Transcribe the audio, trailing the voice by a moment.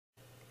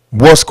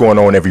What's going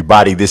on,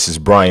 everybody? This is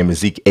Brian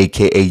Mazik,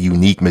 aka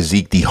Unique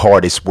Mazik, the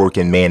hardest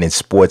working man in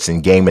sports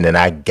and gaming, and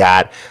I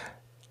got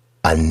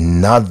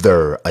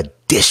another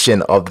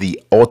edition of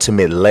the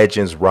Ultimate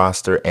Legends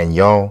roster. And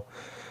y'all,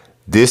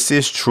 this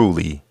is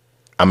truly,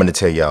 I'm gonna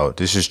tell y'all,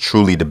 this is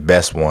truly the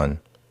best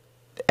one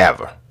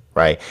ever,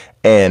 right?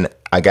 And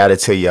I gotta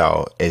tell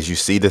y'all, as you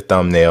see the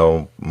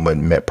thumbnail,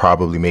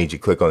 probably made you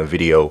click on the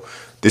video.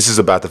 This is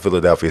about the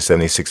Philadelphia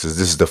 76ers. This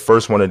is the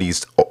first one of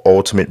these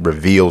ultimate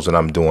reveals that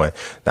I'm doing.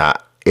 Now,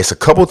 it's a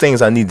couple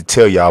things I need to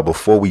tell y'all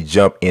before we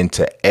jump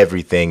into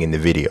everything in the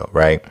video,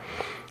 right?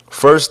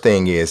 First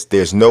thing is,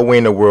 there's no way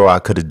in the world I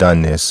could have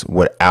done this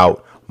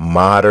without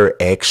Modder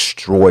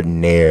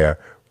Extraordinaire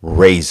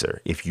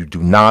Razor. If you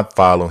do not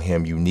follow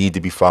him, you need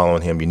to be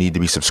following him. You need to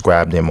be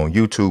subscribed to him on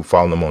YouTube,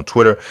 follow him on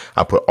Twitter.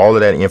 I put all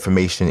of that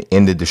information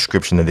in the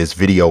description of this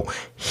video.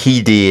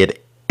 He did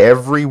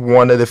every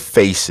one of the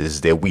faces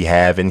that we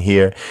have in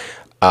here.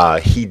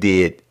 He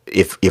did,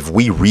 if it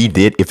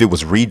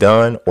was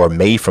redone or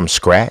made from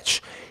scratch,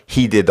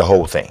 he did the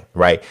whole thing.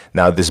 Right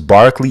now, this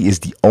Barkley is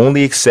the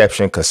only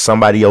exception because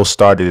somebody else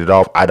started it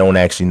off. I don't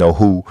actually know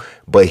who,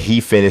 but he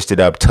finished it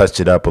up,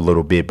 touched it up a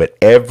little bit. But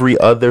every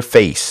other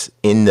face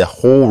in the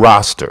whole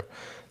roster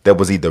that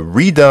was either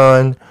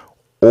redone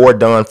or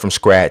done from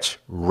scratch,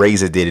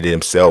 Razor did it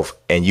himself,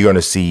 and you're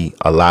gonna see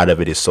a lot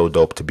of it is so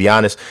dope. To be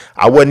honest,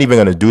 I wasn't even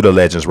gonna do the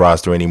Legends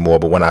roster anymore,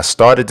 but when I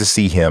started to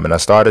see him and I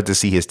started to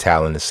see his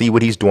talent and see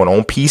what he's doing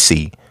on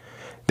PC,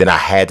 then I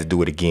had to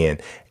do it again.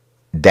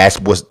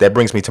 That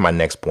brings me to my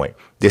next point.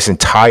 This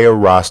entire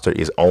roster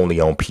is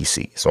only on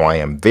PC, so I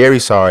am very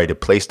sorry to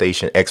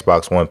PlayStation,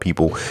 Xbox One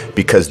people,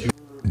 because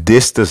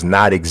this does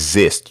not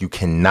exist. You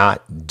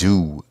cannot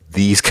do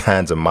these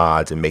kinds of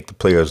mods and make the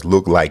players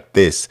look like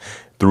this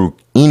through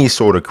any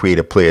sort of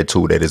creative player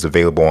tool that is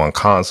available on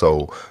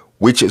console,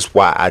 which is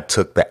why I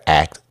took the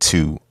act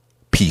to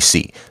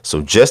PC.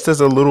 So just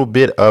as a little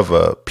bit of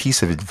a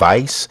piece of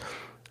advice,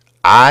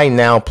 I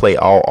now play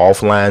all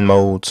offline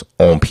modes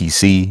on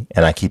PC,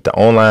 and I keep the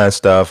online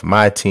stuff,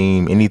 my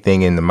team,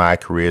 anything in my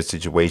career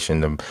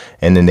situation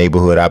in the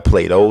neighborhood, I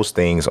play those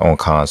things on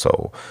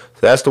console. So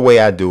that's the way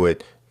I do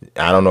it.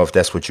 I don't know if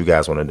that's what you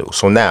guys want to do.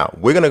 So now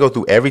we're going to go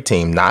through every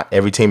team, not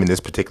every team in this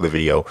particular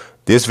video.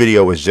 This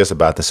video is just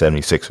about the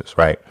 76ers,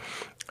 right?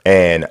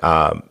 And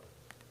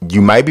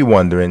you might be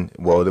wondering,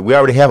 well, we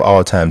already have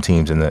all-time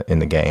teams in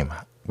the game.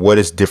 What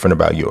is different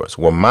about yours?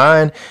 Well,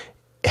 mine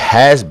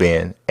has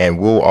been and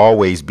will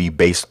always be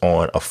based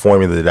on a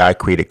formula that I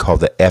created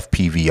called the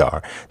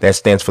FPVR. That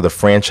stands for the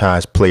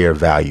Franchise Player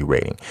Value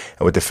Rating.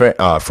 And with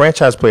the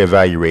Franchise Player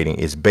Value Rating,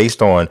 is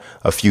based on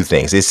a few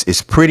things.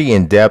 It's pretty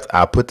in depth.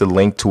 I'll put the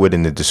link to it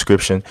in the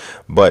description,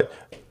 but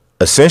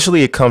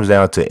essentially it comes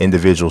down to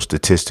individual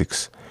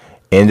statistics,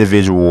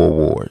 individual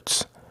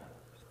awards,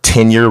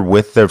 tenure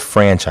with the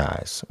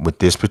franchise, with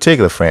this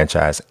particular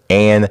franchise,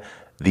 and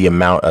the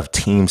amount of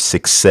team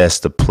success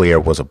the player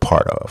was a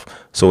part of.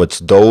 So it's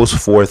those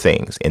four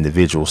things: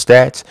 individual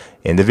stats,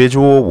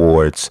 individual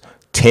awards,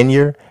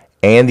 tenure,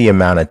 and the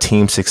amount of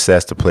team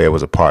success the player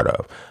was a part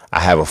of.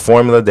 I have a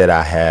formula that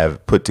I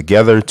have put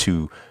together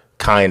to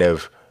kind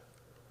of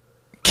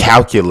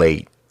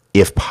calculate,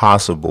 if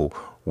possible,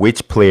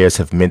 which players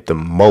have meant the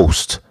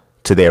most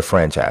to their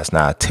franchise.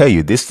 Now, I tell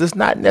you, this does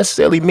not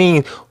necessarily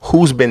mean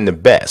who's been the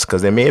best,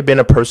 because there may have been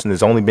a person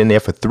that's only been there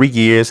for 3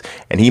 years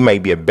and he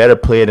might be a better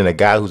player than a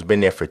guy who's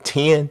been there for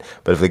 10.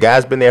 But if the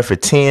guy's been there for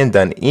 10,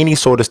 done any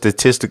sort of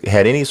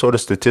had any sort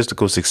of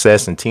statistical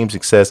success and team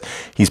success,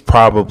 he's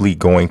probably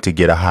going to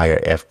get a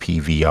higher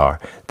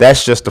FPVR.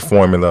 That's just the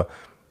formula.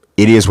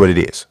 It is what it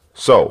is.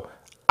 So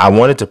I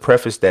wanted to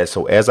preface that,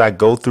 so as I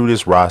go through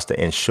this roster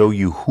and show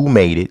you who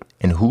made it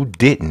and who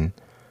didn't,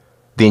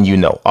 then you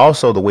know.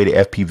 Also, the way the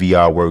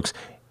FPVR works,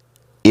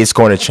 it's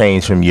going to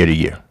change from year to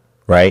year,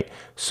 right?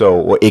 So,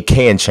 or it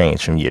can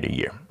change from year to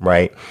year,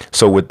 right?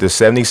 So with the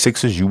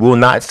 76ers, you will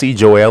not see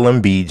Joel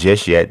Embiid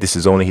just yet. This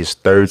is only his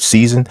 3rd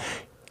season.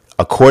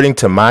 According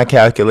to my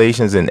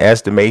calculations and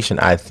estimation,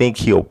 I think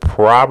he'll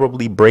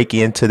probably break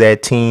into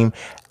that team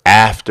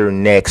after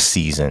next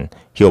season.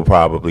 He'll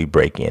probably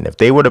break in. If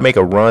they were to make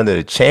a run to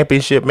the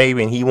championship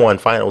maybe, and he won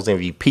finals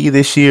MVP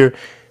this year,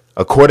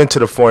 according to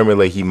the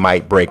formula, he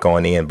might break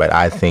on in, but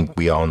I think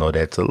we all know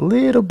that's a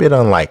little bit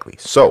unlikely.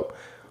 So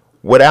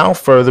without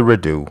further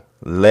ado,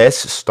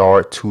 let's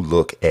start to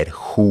look at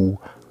who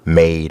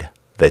made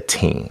the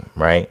team,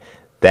 right?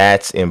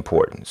 That's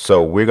important.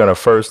 So we're going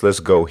to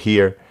let's go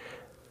here.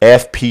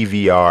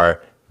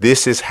 FPVR.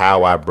 This is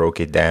how I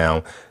broke it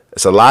down.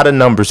 It's a lot of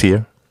numbers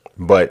here,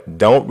 but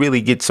don't really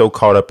get so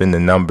caught up in the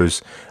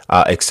numbers,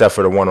 except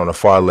for the one on the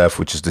far left,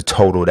 which is the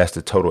total. That's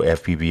the total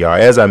FPVR.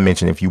 As I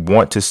mentioned, if you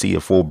want to see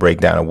a full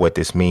breakdown of what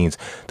this means,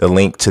 the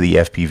link to the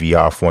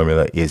FPVR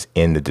formula is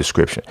in the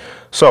description.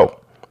 So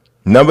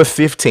number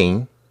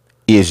 15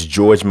 is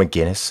George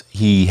McGinnis.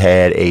 He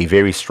had a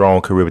very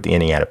strong career with the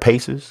Indiana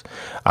Pacers.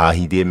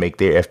 He did make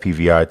their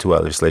FPVR too.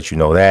 I'll just let you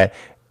know that.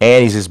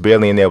 And he's just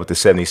barely in there with the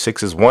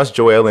 76ers. Once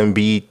Joel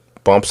Embiid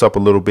bumps up a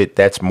little bit,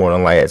 that's more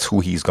than likely that's who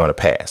he's going to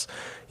pass.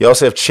 You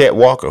also have Chet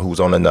Walker, who's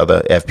on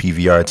another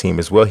FPVR team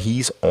as well.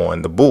 He's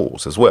on the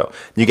Bulls as well.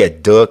 You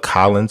got Doug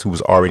Collins, who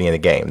was already in the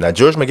game. Now,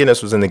 George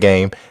McGinnis was in the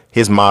game.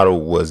 His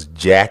model was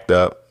jacked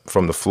up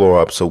from the floor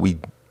up, so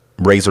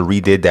Razor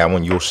redid that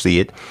one. You'll see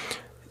it.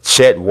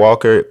 Chet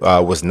Walker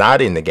was not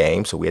in the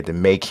game, so we had to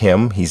make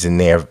him. He's in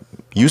there.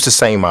 Used the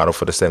same model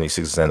for the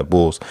 76ers and the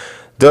Bulls.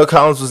 Doug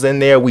Collins was in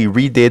there. We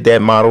redid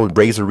that model.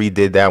 Razor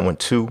redid that one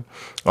too.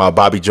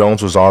 Bobby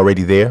Jones was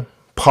already there.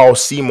 Paul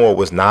Seymour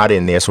was not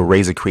in there, so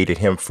Razor created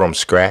him from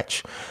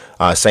scratch.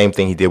 Same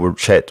thing he did with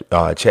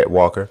Chet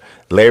Walker.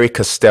 Larry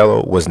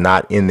Costello was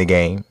not in the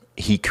game.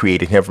 He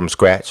created him from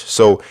scratch.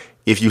 So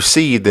if you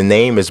see the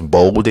name is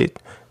bolded,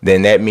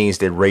 then that means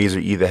that Razor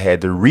either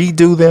had to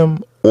redo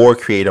them or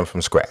create them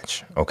from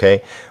scratch.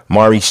 Okay.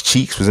 Maurice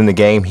Cheeks was in the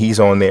game. He's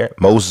on there.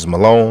 Moses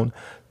Malone,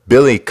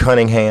 Billy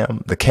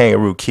Cunningham, the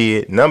Kangaroo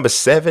Kid. Number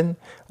 7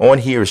 on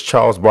here is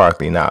Charles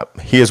Barkley. Now,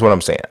 here's what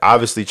I'm saying.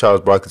 Obviously,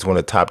 Charles Barkley is one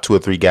of the top 2 or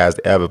 3 guys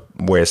to ever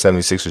wear a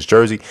 76ers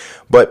jersey.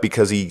 But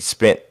because he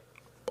spent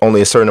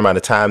only a certain amount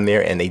of time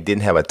there and they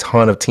didn't have a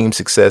ton of team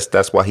success,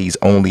 that's why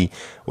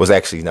was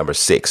actually number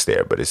 6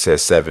 there. But it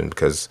says 7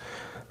 because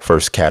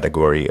first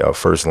category or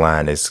first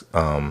line is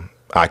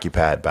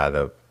occupied by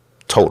the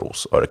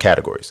totals or the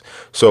categories.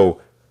 So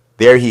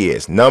there he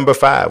is, number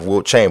 5,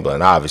 Wilt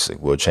Chamberlain. Obviously,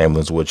 Wilt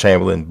Chamberlain's Wilt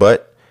Chamberlain,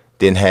 but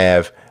didn't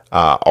have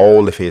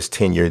all of his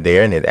tenure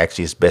there, and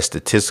actually his best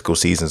statistical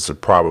seasons are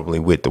probably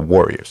with the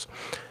Warriors.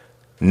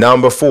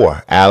 Number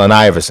 4, Allen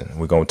Iverson.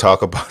 We're going to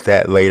talk about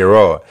that later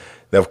on.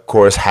 Then, of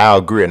course,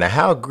 Hal Greer. Now,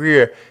 Hal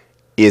Greer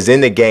is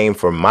in the game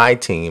for my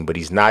team, but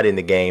he's not in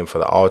the game for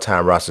the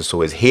all-time roster,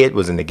 so his head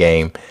was in the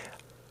game.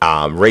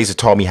 Razor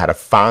taught me how to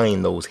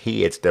find those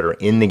heads that are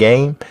in the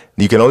game.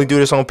 You can only do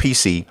this on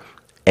PC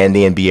and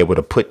then be able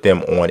to put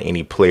them on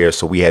any player.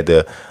 So we had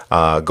to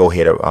go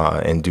ahead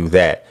and do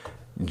that.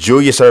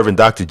 Julius Erving,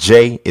 Dr.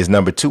 J is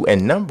number 2,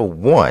 and number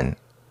 1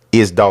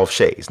 is Dolph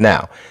Schayes.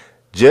 Now,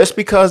 just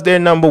because they're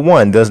number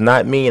 1 does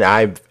not mean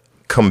I'm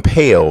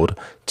compelled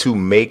to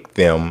make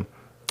them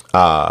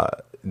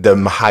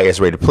the highest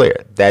rated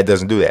player. That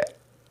doesn't do that.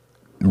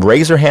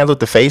 Razor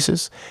handled the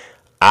faces.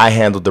 I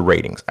handled the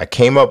ratings. I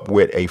came up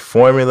with a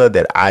formula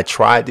that I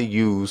tried to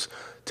use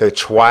to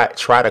try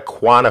to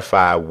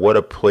quantify what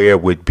a player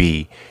would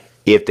be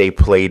if they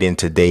played in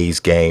today's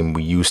game.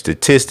 We use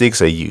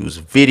statistics. I use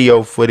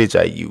video footage.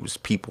 I use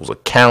people's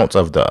accounts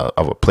of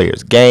a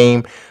player's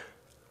game,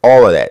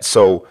 all of that.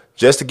 So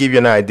just to give you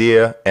an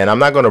idea, and I'm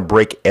not going to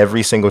break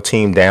every single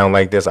team down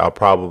like this. I'll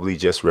probably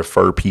just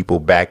refer people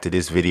back to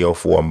this video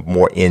for a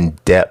more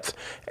in-depth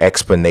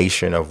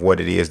explanation of what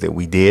it is that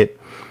we did.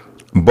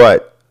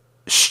 But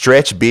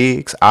stretch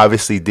bigs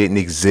obviously didn't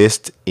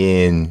exist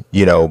in,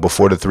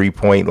 before the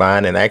 3-point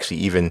line, and actually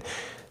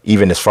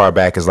even as far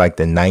back as like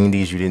the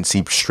 90s, you didn't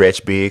see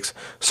stretch bigs.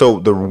 So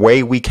the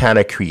way we kind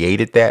of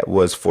created that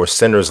was for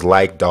centers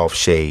like Dolph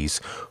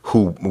Schayes,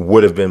 who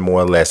would have been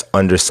more or less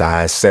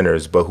undersized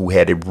centers, but who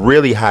had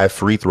really high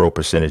free throw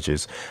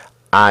percentages.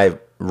 I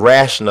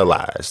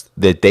rationalized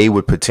that they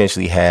would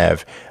potentially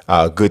have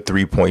good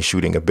 3-point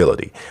shooting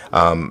ability.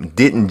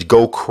 Didn't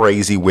go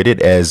crazy with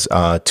it as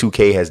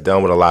 2K has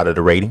done with a lot of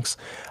the ratings.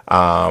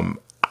 I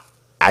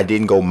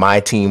didn't go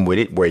my team with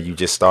it, where you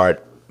just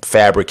start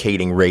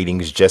fabricating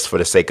ratings just for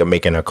the sake of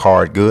making a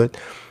card good.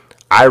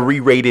 I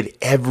re-rated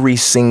every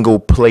single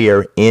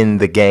player in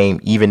the game,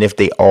 even if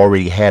they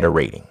already had a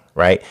rating.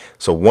 Right.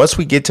 So once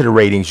we get to the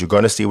ratings, you're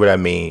going to see what I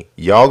mean.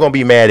 Y'all going to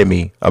be mad at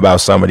me about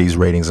some of these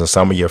ratings and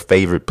some of your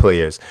favorite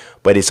players,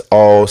 but it's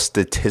all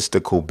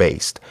statistical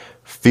based.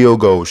 Field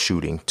goal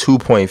shooting,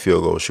 2-point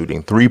field goal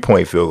shooting,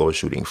 3-point field goal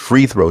shooting,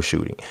 free throw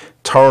shooting,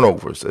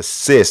 turnovers,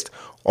 assists,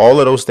 all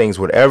of those things,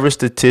 whatever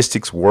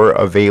statistics were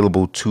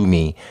available to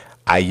me,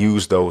 I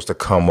used those to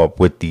come up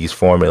with these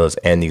formulas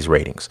and these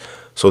ratings.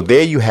 So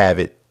there you have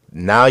it.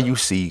 Now you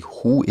see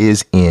who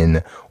is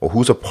in or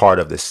who's a part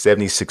of the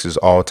 76ers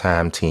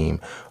all-time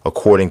team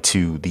according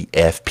to the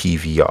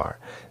FPVR.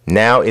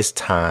 Now it's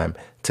time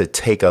to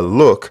take a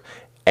look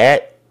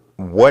at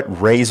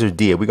what Razor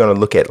did. We're going to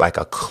look at like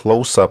a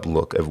close-up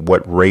look of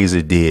what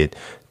Razor did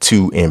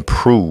to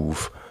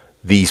improve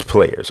these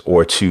players,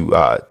 or to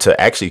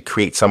actually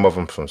create some of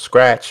them from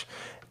scratch,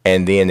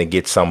 and then to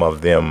get some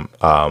of them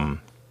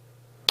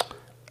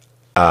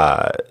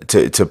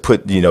to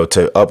put,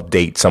 to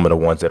update some of the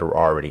ones that are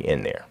already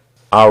in there.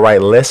 All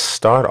right, let's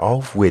start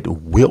off with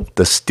Wilt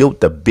the Stilt,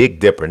 the Big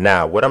Dipper.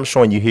 Now, what I'm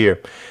showing you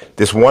here,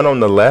 this one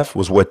on the left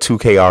was what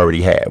 2K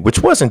already had, which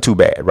wasn't too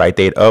bad, right?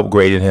 They'd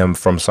upgraded him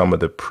from some of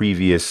the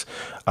previous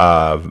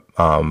renders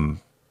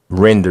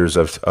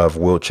of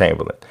Wilt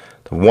Chamberlain.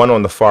 The one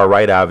on the far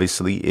right,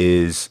 obviously,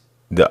 is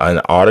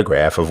an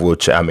autograph of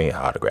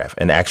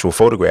an actual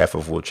photograph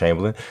of Wilt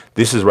Chamberlain.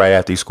 This is right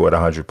after he scored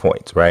 100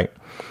 points, right?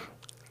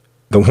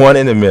 The one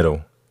in the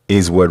middle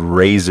is what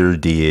Razor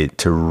did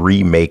to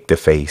remake the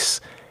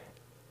face.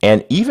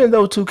 And even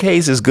though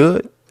 2K's is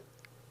good,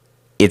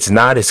 it's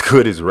not as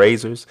good as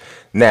Razor's.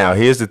 Now,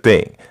 here's the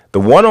thing. The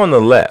one on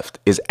the left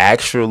is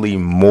actually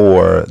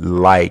more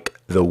like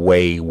the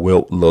way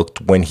Wilt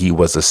looked when he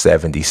was a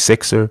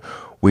 76er,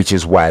 which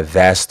is why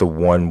that's the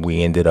one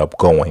we ended up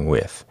going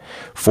with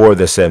for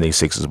the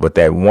 76ers. But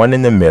that one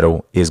in the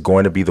middle is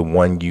going to be the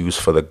one used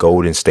for the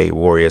Golden State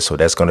Warriors. So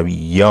that's going to be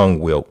young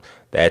Wilt.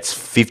 That's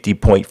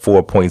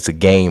 50.4 points a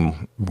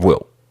game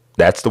Wilt.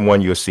 That's the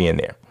one you're seeing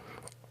there.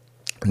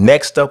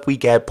 Next up, we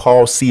got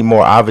Paul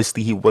Seymour.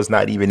 Obviously, he was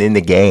not even in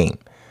the game.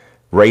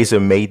 Razor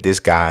made this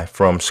guy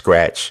from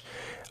scratch.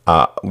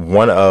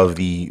 One of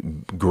the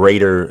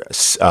greater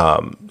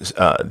of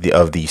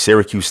the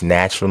Syracuse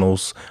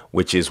Nationals,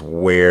 which is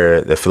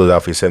where the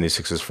Philadelphia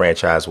 76ers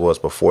franchise was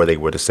before they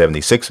were the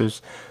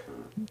 76ers.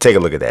 Take a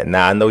look at that.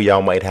 Now, I know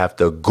y'all might have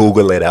to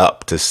Google it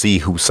up to see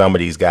who some of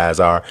these guys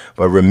are.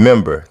 But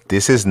remember,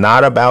 this is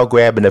not about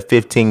grabbing the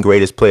 15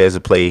 greatest players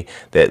to play,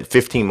 the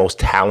 15 most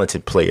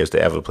talented players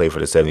to ever play for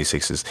the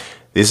 76ers.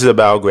 This is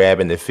about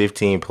grabbing the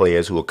 15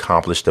 players who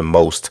accomplished the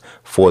most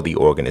for the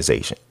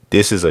organization.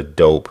 This is a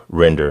dope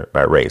render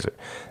by Razor.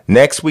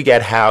 Next, we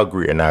got Hal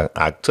Greer. Now,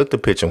 I took the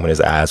picture when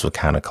his eyes were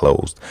kind of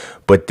closed,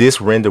 but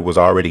this render was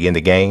already in the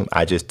game.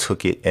 I just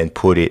took it and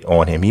put it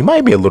on him. He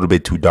might be a little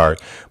bit too dark,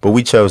 but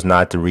we chose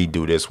not to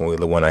redo this when we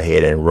went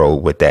ahead and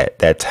rolled with that.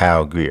 That's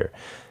Hal Greer.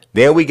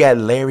 Then we got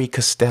Larry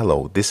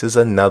Costello. This is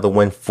another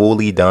one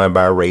fully done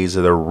by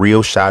Razor. The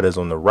real shot is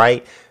on the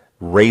right.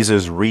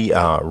 Razor's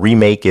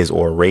remake is,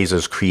 or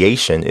Razor's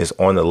creation is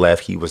on the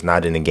left. He was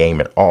not in the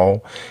game at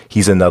all.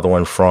 He's another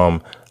one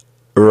from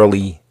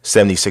early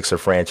 76er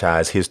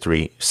franchise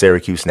history,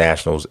 Syracuse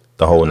Nationals,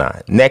 the whole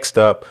nine. Next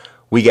up,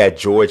 we got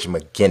George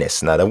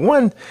McGinnis. Now,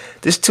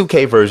 this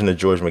 2K version of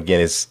George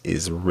McGinnis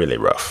is really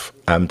rough.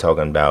 I'm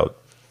talking about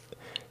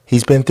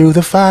he's been through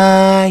the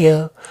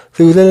fire,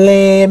 through the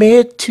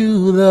limit,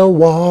 to the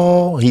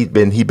wall. He's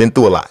been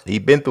through a lot. He's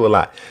been through a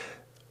lot.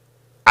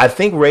 I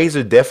think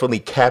Razor definitely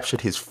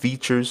captured his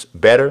features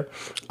better.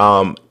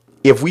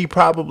 If we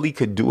probably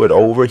could do it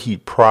over,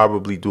 he'd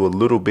probably do a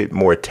little bit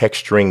more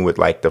texturing with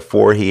like the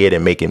forehead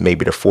and making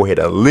maybe the forehead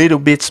a little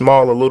bit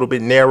small, a little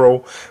bit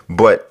narrow.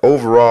 But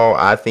overall,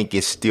 I think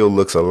it still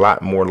looks a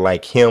lot more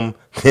like him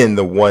than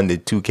the one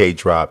that 2K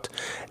dropped.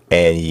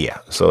 And yeah,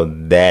 so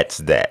that's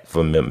that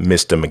for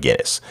Mr.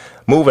 McGinnis.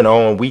 Moving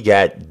on, we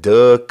got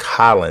Doug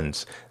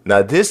Collins.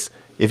 Now this,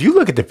 if you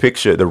look at the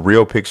picture, the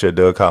real picture of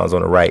Doug Collins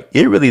on the right,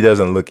 it really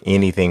doesn't look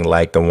anything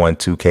like the one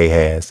 2K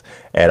has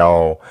at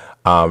all.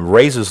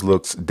 Razor's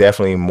looks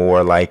definitely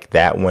more like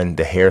that one.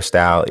 The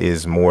hairstyle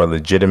is more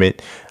legitimate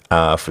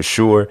for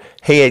sure.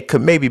 Head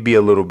could maybe be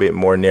a little bit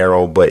more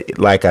narrow, but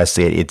like I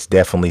said, it's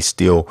definitely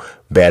still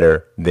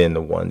better than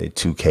the one that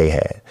 2K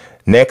had.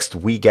 Next,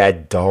 we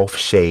got Dolph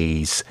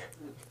Schayes,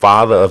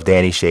 father of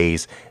Danny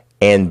Schayes,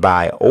 and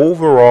by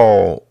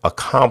overall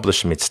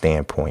accomplishment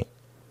standpoint,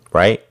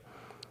 right?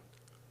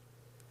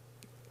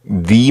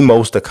 The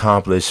most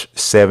accomplished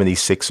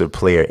 76er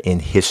player in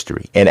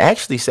history. And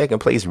actually, second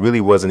place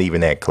really wasn't even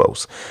that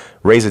close.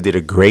 Razor did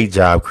a great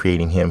job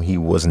creating him. He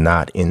was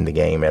not in the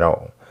game at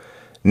all.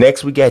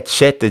 Next, we got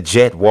Chet the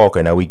Jet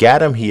Walker. Now, we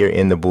got him here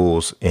in the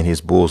Bulls, in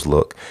his Bulls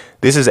look.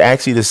 This is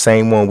actually the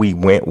same one we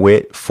went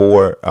with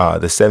for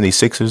the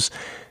 76ers.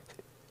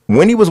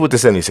 When he was with the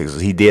 76ers,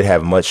 he did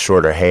have much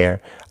shorter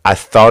hair. I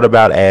thought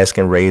about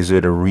asking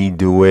Razor to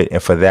redo it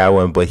and for that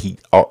one, but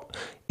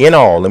in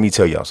all, let me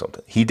tell y'all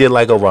something. He did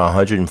like over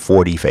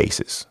 140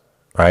 faces,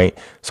 right?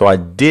 So I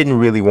didn't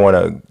really want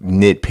to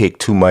nitpick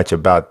too much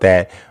about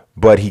that,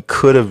 but he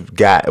could have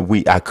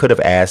I could have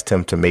asked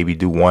him to maybe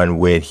do one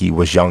when he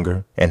was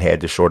younger and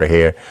had the shorter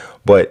hair.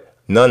 But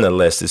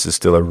nonetheless, this is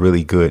still a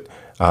really good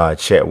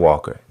Chet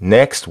Walker.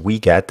 Next, we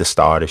got the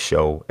star of the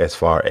show as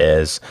far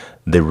as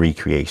the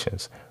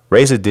recreations.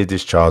 Razor did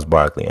this Charles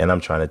Barkley, and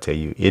I'm trying to tell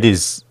you,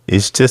 it's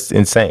just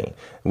insane.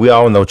 We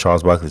all know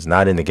Charles Barkley's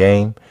not in the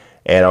game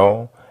at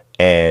all.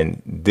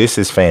 And this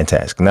is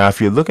fantastic. Now,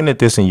 if you're looking at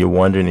this and you're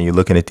wondering and you're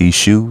looking at these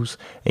shoes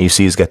and you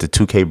see it's got the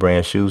 2K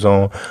brand shoes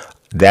on,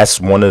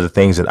 that's one of the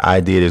things that I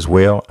did as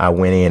well. I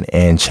went in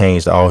and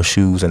changed all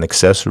shoes and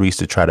accessories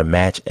to try to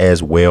match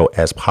as well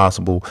as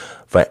possible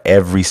for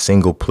every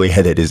single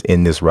player that is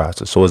in this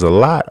roster. So there's a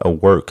lot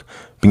of work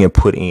being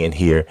put in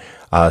here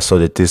so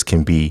that this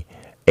can be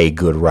a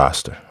good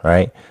roster,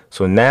 right?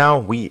 So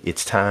now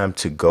it's time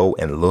to go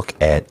and look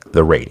at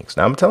the ratings.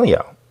 Now, I'm telling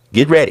y'all,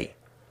 get ready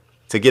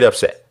to get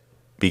upset,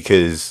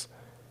 because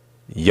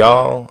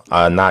y'all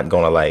are not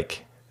going to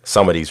like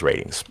some of these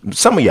ratings.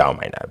 Some of y'all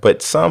might not,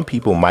 but some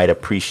people might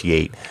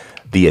appreciate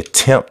the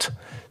attempt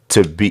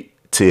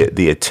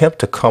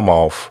to come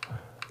off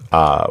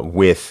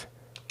with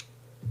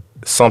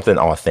something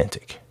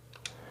authentic.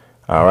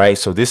 All right,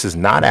 so this is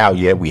not out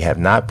yet. We have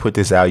not put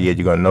this out yet.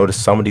 You're going to notice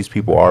some of these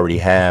people already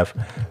have.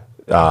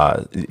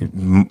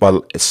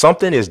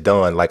 Something is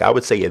done. Like I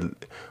would say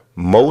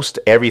most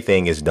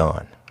everything is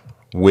done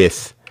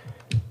with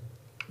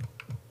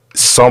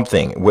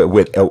something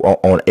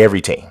on every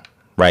team,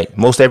 right?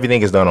 Most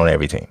everything is done on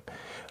every team,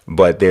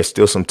 but there's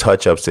still some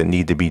touch-ups that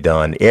need to be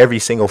done. Every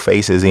single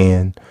face is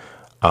in.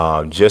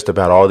 Just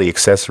about all the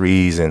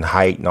accessories and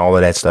height and all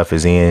of that stuff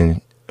is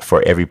in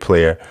for every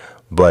player,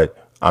 but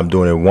I'm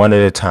doing it one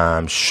at a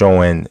time,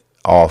 showing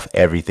off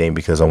everything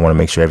because I want to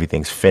make sure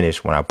everything's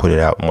finished when I put it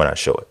out and when I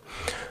show it.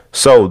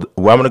 So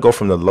I'm going to go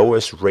from the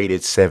lowest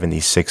rated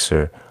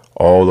 76er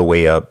all the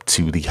way up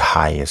to the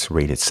highest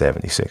rated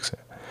 76er.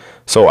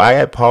 So I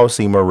had Paul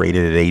Seymour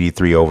rated at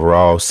 83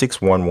 overall,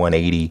 6'1",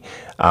 180.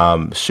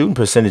 Shooting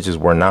percentages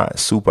were not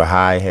super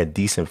high, had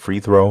decent free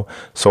throw.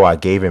 So I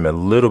gave him a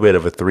little bit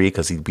of a 3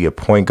 because he'd be a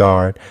point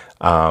guard.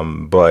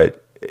 But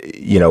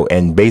you know,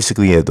 and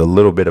basically the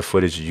little bit of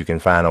footage that you can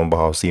find on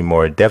Paul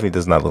Seymour, it definitely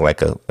does not look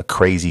like a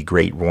crazy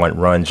great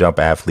run jump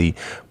athlete.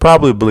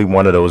 Probably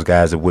one of those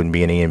guys that wouldn't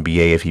be in the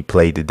NBA if he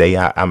played today.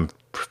 I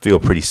feel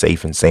pretty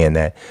safe in saying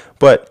that,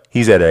 but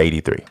he's at an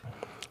 83.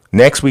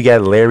 Next, we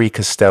got Larry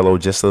Costello,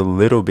 just a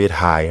little bit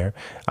higher,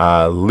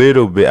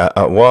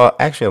 well,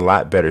 actually a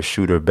lot better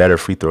shooter, better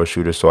free throw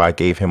shooter. So I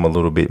gave him a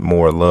little bit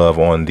more love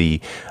on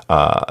the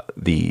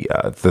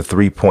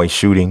 3-point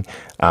shooting,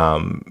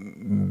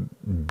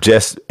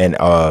 just and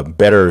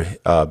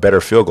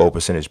better field goal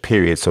percentage.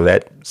 Period. So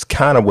that's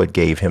kind of what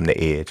gave him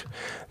the edge.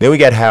 Then we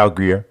got Hal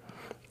Greer,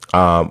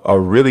 a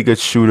really good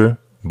shooter,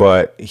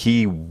 but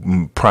he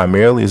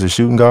primarily is a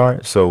shooting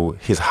guard, so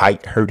his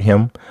height hurt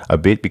him a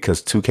bit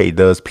because 2K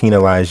does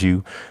penalize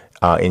you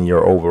in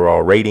your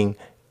overall rating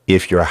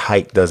if your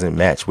height doesn't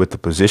match with the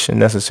position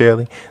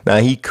necessarily. Now,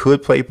 he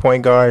could play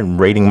point guard, and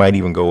rating might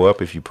even go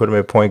up if you put him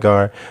at point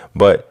guard,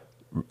 but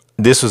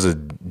this was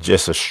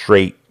just a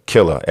straight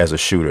killer as a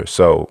shooter.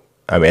 So,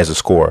 I mean, as a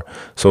scorer.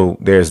 So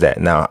there's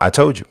that. Now, I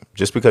told you,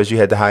 just because you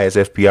had the highest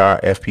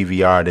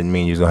FPVR didn't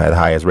mean you was going to have the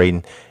highest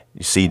rating.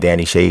 You see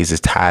Danny Shays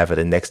is tied for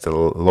the next to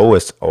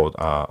lowest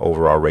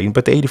overall rating,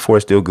 but the 84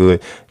 is still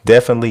good.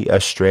 Definitely a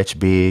stretch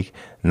big,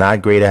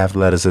 not great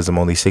athleticism,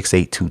 only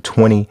 6'8",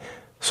 220.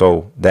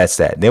 So that's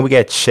that. Then we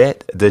got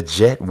Chet the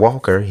Jet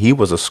Walker. He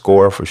was a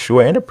scorer for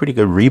sure and a pretty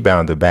good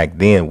rebounder back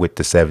then with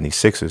the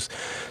 76ers.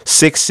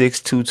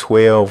 6'6",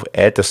 212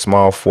 at the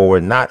small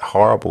forward. Not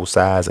horrible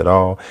size at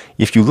all.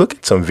 If you look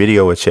at some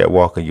video of Chet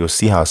Walker, you'll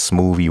see how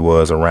smooth he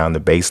was around the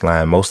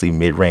baseline, mostly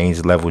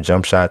mid-range level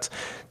jump shots.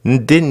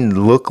 Didn't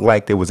look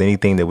like there was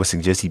anything that would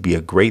suggest he'd be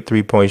a great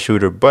 3-point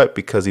shooter, but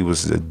because he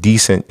was a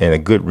decent and a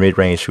good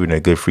mid-range shooter and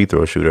a good free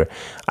throw shooter,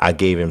 I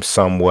gave him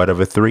somewhat of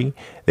a 3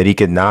 that he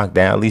could knock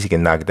down. At least he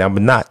can knock it down,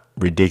 but not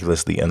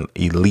ridiculously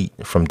elite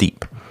from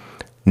deep.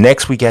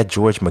 Next, we got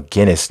George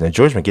McGinnis. Now,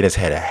 George McGinnis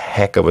had a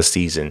heck of a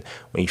season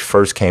when he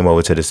first came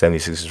over to the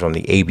 76ers from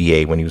the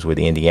ABA when he was with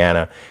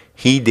Indiana.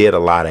 He did a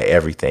lot of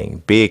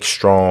everything. Big,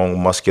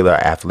 strong, muscular,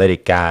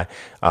 athletic guy.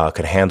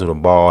 Could handle the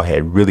ball.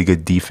 Had really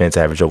good defense.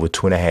 Averaged over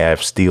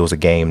 2.5 steals a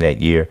game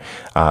that year.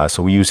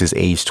 So we use his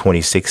age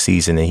 26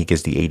 season, and he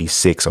gets the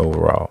 86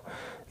 overall.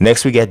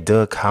 Next, we got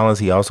Doug Collins.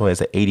 He also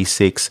has an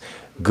 86.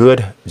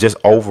 Good, just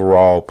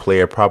overall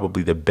player.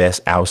 Probably the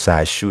best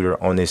outside shooter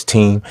on this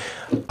team.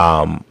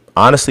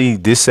 Honestly,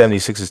 this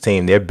 76ers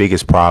team, their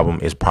biggest problem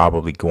is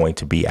probably going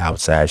to be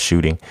outside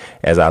shooting.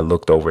 As I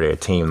looked over their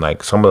team,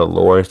 like some of the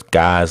lower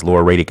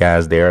rated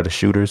guys, they are the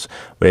shooters.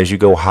 But as you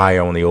go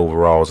higher on the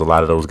overalls, a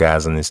lot of those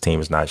guys on this team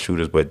is not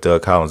shooters. But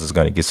Doug Collins is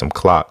going to get some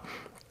clock.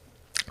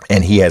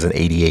 And he has an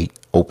 88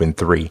 open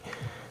 3.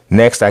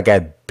 Next, I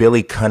got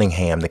Billy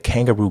Cunningham, the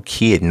Kangaroo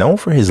Kid, known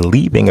for his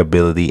leaping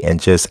ability and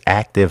just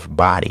active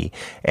body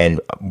and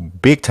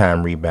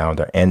big-time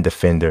rebounder and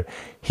defender.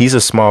 He's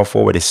a small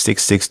forward at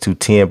 6'6",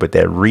 210, but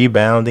that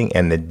rebounding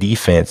and the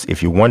defense,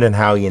 if you're wondering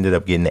how he ended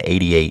up getting the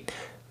 88,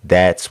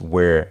 that's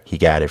where he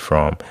got it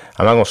from.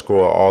 I'm not going to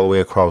scroll all the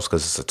way across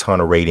because it's a ton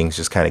of ratings,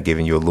 just kind of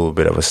giving you a little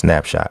bit of a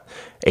snapshot.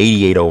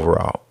 88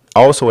 overall.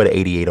 Also at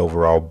 88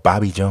 overall,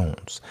 Bobby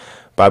Jones.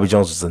 Bobby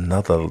Jones is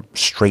another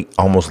straight,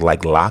 almost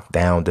like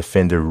lockdown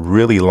defender,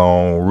 really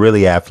long,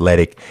 really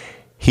athletic.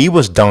 He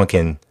was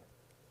dunking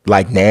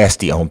like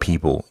nasty on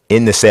people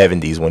in the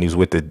 70s when he was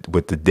with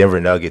the Denver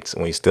Nuggets,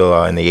 when he's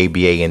still in the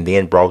ABA, and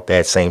then brought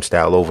that same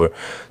style over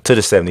to the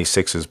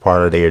 76ers,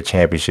 part of their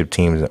championship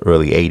teams in the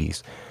early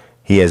 80s.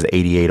 He has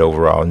 88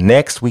 overall.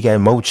 Next, we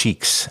got Mo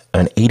Cheeks,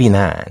 an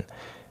 89.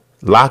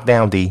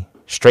 Lockdown D,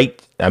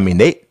 straight. I mean,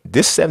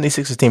 this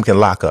 76ers team can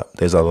lock up.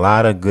 There's a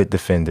lot of good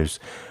defenders.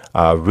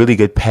 Really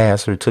good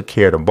passer, took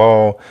care of the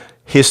ball.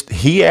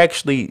 He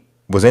actually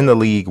was in the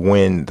league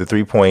when the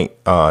 3-point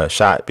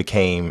shot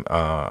became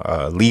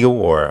legal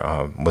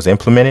or was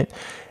implemented.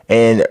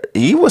 And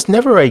he was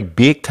never a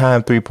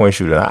big-time 3-point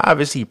shooter. Now,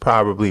 obviously, he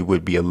probably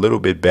would be a little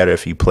bit better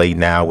if he played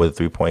now with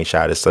a 3-point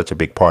shot. It's such a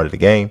big part of the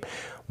game.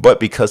 But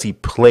because he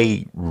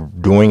played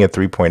during a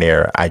 3-point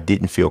era, I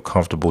didn't feel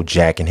comfortable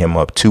jacking him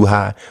up too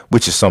high,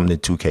 which is something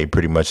that 2K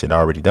pretty much had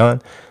already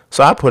done.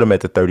 So I put him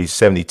at the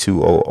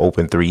 72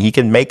 open 3. He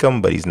can make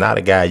them, but he's not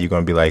a guy you're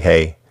going to be like,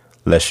 hey,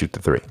 let's shoot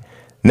the 3.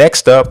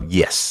 Next up,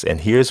 yes, and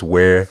here's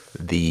where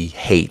the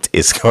hate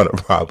is going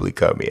to probably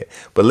come in.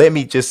 But let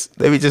me just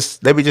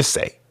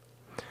say,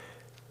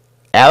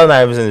 Allen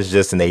Iverson is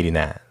just an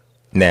 89.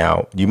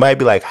 Now, you might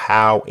be like,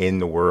 how in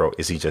the world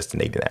is he just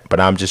an 89? But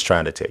I'm just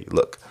trying to tell you,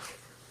 look,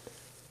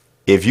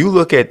 if you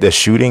look at the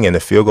shooting and the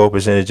field goal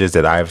percentages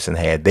that Iverson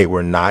had, they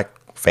were not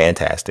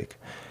fantastic.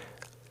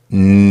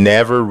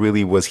 Never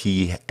really was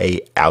he a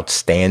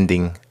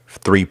outstanding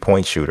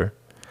 3-point shooter.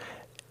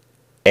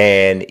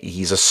 and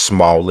he's a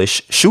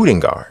smallish shooting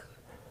guard.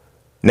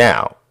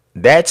 Now,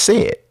 that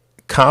said,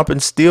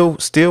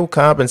 still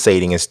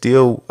compensating and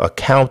still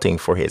accounting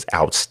for his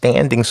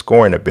outstanding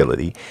scoring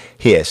ability.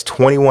 He has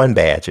 21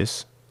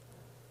 badges.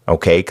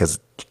 Okay, because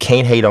you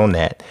can't hate on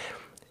that.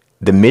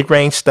 The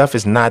mid-range stuff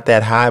is not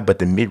that high, but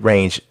the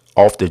mid-range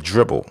off the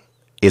dribble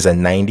is a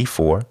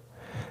 94.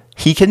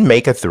 He can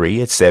make a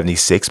three at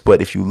 76,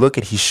 but if you look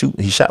at he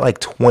shot like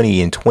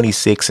 20 and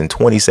 26 and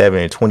 27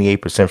 and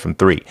 28% from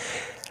three.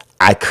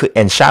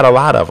 And shot a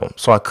lot of them,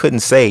 so I couldn't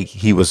say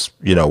he was,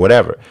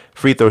 whatever.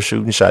 Free throw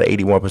shooting, shot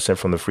 81%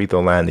 from the free throw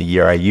line the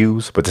year I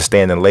used, but the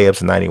standing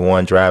layups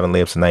 91, driving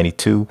layups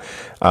 92.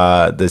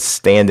 The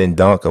standing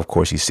dunk, of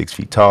course, he's 6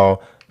 feet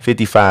tall.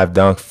 55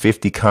 dunk,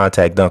 50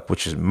 contact dunk,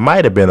 which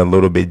might have been a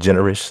little bit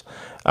generous.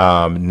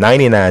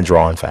 99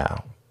 drawing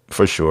foul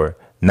for sure.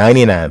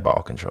 99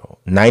 ball control,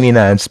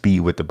 99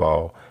 speed with the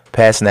ball.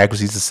 Passing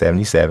accuracy is a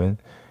 77.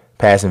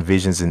 Passing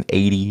vision is an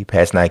 80.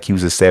 Passing IQ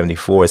is a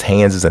 74. His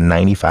hands is a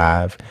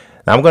 95.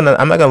 Now I'm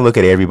not gonna look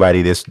at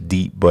everybody this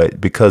deep,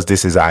 but because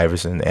this is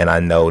Iverson, and I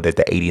know that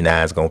the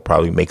 89 is gonna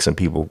probably make some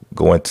people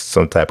go into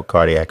some type of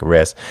cardiac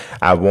arrest,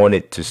 I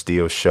wanted to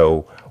still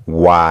show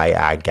why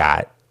I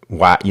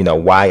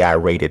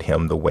rated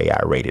him the way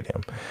I rated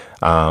him.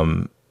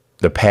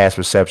 The pass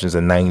receptions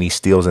a 90,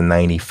 steals a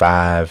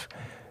 95.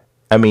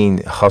 I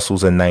mean,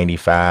 hustle's a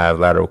 95,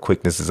 lateral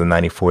quickness is a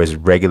 94, his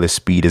regular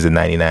speed is a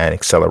 99,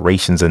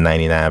 acceleration's a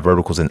 99,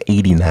 vertical's an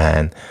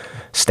 89,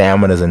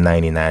 stamina's a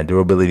 99,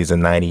 durability's a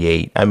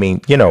 98. I mean,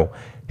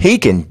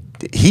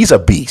 he's a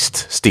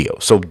beast still.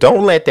 So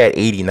don't let that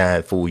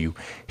 89 fool you.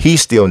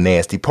 He's still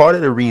nasty. Part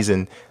of the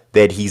reason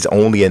that he's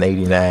only an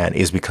 89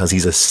 is because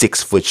he's a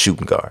 6-foot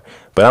shooting guard.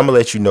 But I'm gonna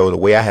let you know the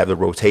way I have the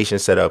rotation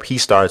set up, he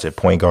starts at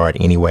point guard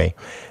anyway.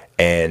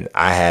 And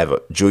I have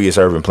Julius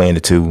Erving playing the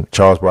 2,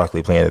 Charles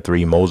Barkley playing the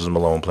 3, Moses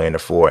Malone playing the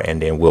 4, and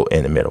then Wilt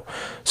in the middle.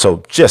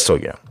 So just so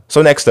you know.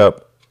 So next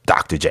up,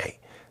 Dr. J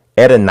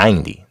at a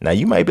 90. Now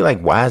you might be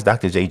like, why is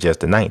Dr. J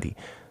just a 90?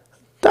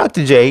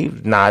 Dr. J,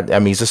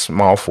 he's a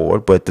small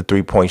forward, but the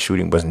 3-point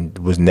shooting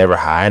was never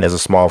high. And as a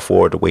small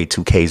forward, the way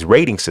 2K's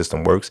rating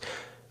system works,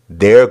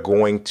 they're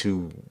going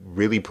to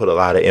really put a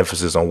lot of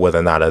emphasis on whether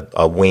or not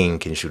a wing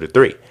can shoot a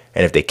 3.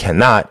 And if they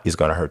cannot, it's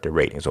going to hurt their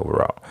ratings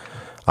overall.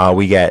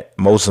 We got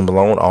Moses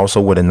Malone also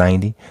with a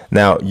 90.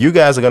 Now, you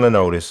guys are going to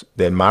notice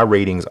that my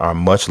ratings are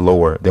much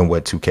lower than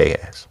what 2K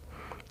has.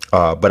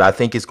 But I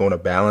think it's going to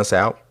balance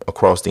out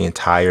across the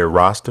entire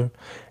roster.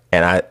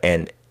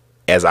 And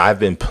as I've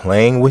been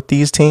playing with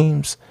these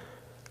teams,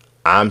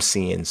 I'm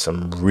seeing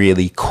some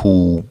really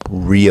cool,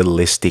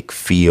 realistic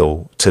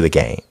feel to the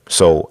game.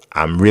 So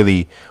I'm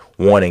really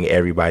wanting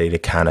everybody to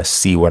kind of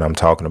see what I'm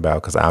talking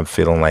about, because I'm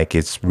feeling like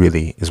it's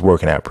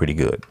working out pretty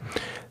good.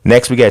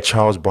 Next, we got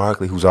Charles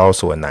Barkley, who's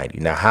also a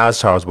 90. Now, how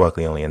is Charles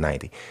Barkley only a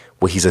 90?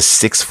 Well, he's a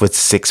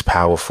 6'6"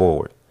 power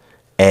forward,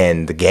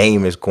 and the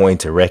game is going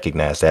to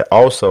recognize that.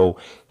 Also,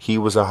 he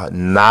was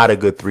not a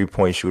good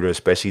 3-point shooter,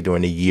 especially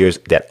during the years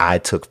that I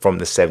took from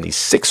the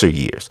 76er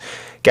years.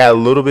 Got a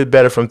little bit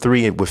better from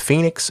 3 with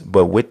Phoenix,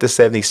 but with the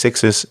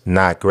 76ers,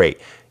 not great.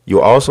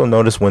 You'll also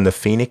notice when the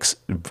Phoenix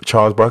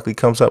Charles Barkley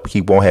comes up, he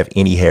won't have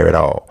any hair at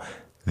all.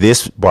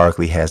 This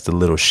Barkley has the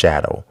little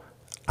shadow.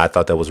 I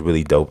thought that was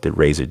really dope that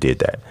Razor did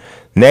that.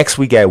 Next,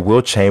 we got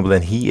Wilt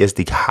Chamberlain. He is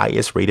the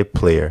highest rated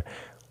player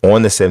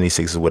on the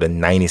 76ers with a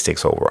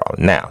 96 overall.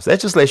 Now, so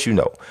that just lets you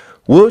know,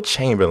 Wilt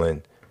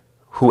Chamberlain,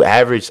 who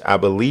averaged, I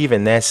believe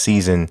in that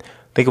season,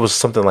 I think it was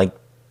something like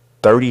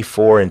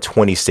 34 and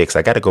 26.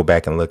 I got to go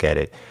back and look at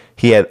it.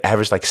 He had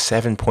averaged like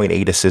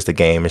 7.8 assists a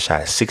game and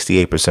shot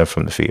 68%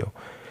 from the field.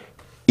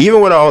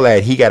 Even with all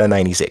that, he got a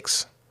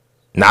 96,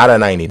 not a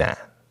 99.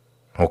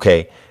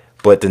 Okay,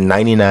 but the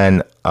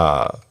 99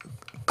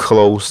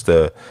 close.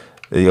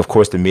 Of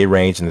course, the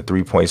mid-range and the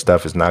 3-point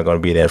stuff is not going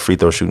to be there. Free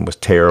throw shooting was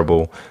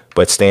terrible,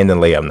 but standing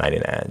layup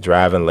 99,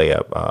 driving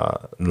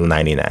layup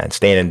 99,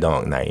 standing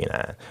dunk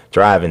 99,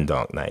 driving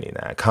dunk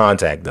 99,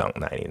 contact dunk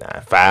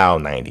 99, foul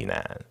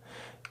 99.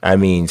 I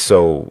mean,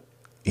 so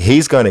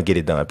he's going to get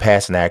it done.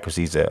 Passing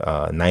accuracy is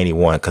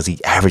 91 because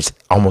he averaged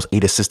almost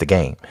 8 assists a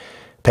game.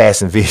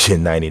 Passing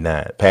vision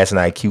 99, passing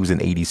IQ is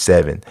an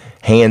 87,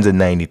 hands a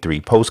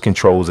 93, post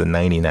controls a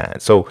 99.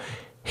 So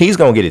he's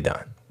going to get it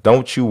done.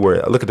 Don't you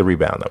worry. Look at the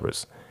rebound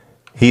numbers.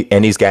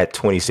 He's got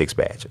 26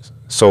 badges.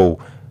 So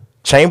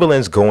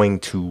Chamberlain's going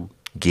to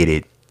get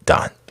it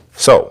done.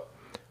 So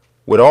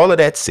with all of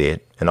that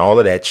said and all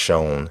of that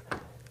shown,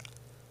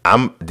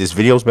 this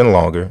video's been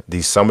longer.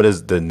 Some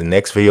of the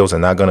next videos are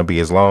not going to be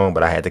as long,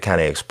 but I had to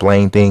kind of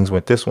explain things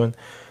with this one.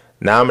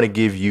 Now I'm going to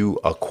give you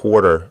a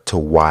quarter to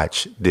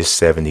watch this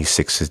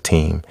 76ers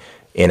team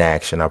in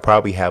action. I'll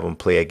probably have them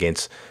play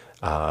against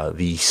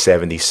the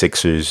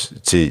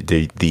 76ers, to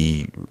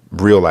the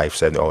real life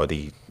 70, or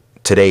the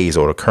today's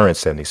or the current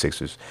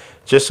 76ers,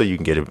 just so you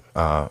can get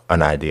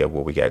an idea of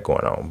what we got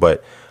going on.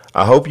 But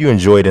I hope you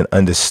enjoyed and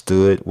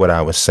understood what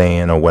I was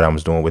saying or what I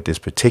was doing with this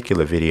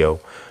particular video.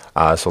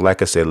 So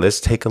like I said,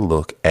 let's take a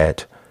look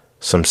at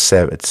some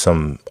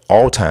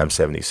all-time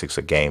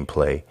 76er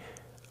gameplay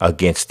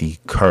against the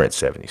current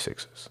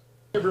 76ers.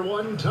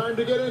 Everyone, time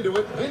to get into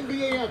it.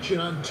 NBA action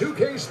on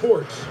 2K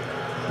Sports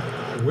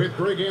with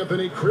Greg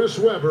Anthony, Chris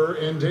Webber,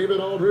 and David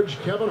Aldridge,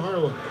 Kevin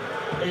Harlan.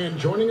 And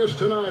joining us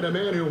tonight, a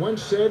man who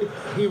once said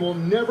he will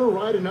never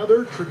write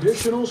another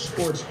traditional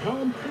sports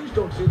column. Please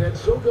don't say that.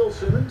 So, Bill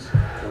Simmons,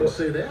 don't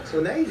say that.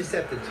 Well, now you just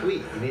have to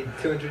tweet. You need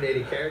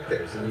 280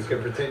 characters, and you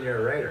can pretend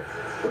you're a writer.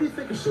 What do you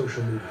think of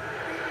social media?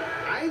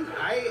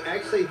 I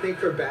actually think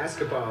for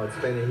basketball, it's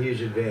been a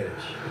huge advantage.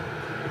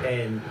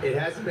 And it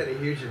hasn't been a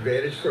huge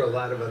advantage for a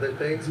lot of other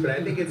things, but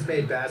I think it's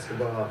made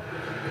basketball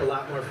a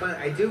lot more fun.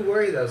 I do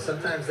worry, though,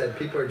 sometimes that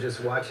people are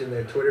just watching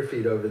their Twitter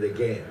feed over the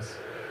games.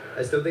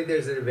 I still think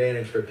there's an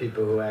advantage for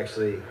people who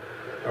actually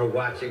are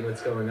watching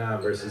what's going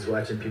on versus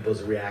watching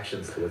people's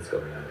reactions to what's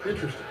going on.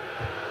 Interesting.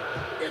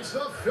 It's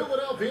the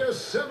Philadelphia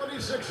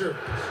 76ers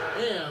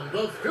and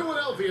the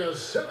Philadelphia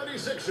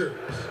 76ers.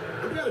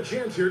 We've got a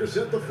chance here to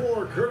set the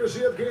floor,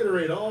 courtesy of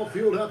Gatorade, all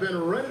fueled up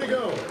and ready to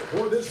go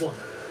for this one.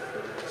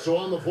 So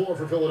on the floor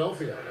for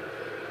Philadelphia,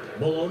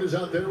 Malone is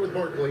out there with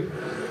Barkley.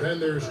 Then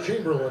there's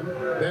Chamberlain.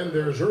 Then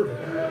there's Irving.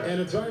 And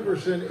it's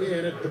Iverson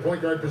in at the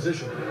point guard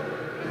position.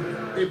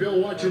 Hey,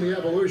 Bill, watching the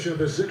evolution of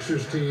the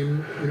Sixers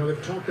team, you know,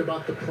 they've talked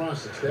about the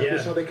process. That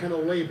was how they kind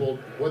of labeled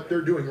what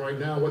they're doing right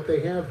now, what they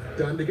have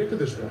done to get to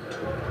this point.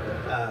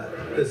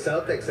 The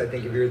Celtics, I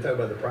think if you were talking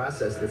about the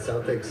process, the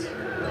Celtics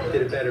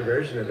did a better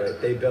version of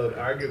it. They built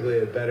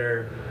arguably a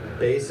better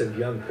base of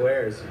young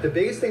players. The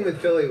biggest thing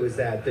with Philly was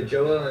that the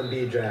Joel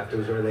Embiid draft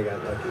was where they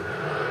got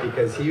lucky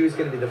because he was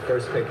going to be the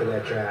first pick of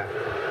that draft.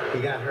 He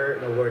got hurt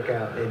in a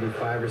workout maybe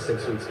 5 or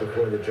 6 weeks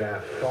before the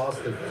draft, falls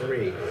to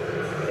 3.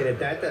 And if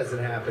that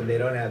doesn't happen, they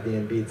don't have the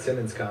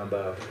Embiid-Simmons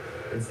combo.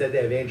 Instead,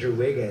 they have Andrew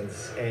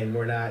Wiggins, and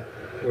we're not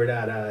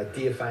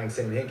deifying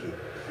Sam Hinkie.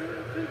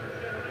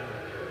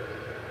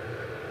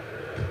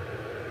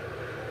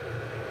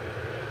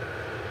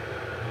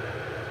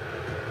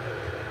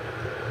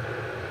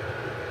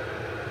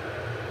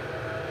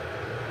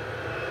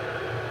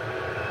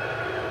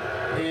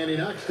 And he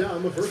knocks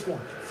down the first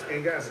one.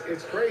 And guys,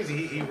 it's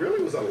crazy. He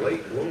really was a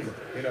late bloomer.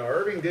 You know,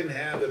 Irving didn't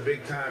have the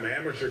big-time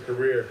amateur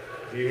career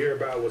you hear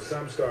about with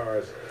some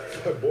stars.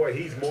 But boy,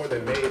 he's more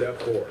than made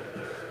up for it.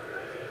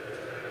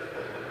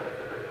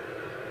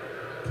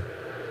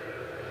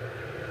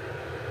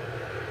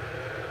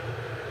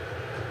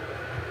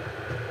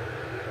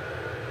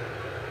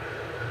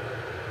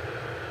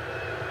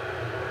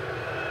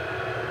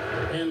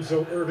 And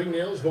so Irving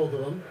nails both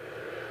of them.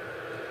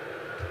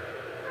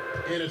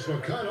 And it's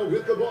McConnell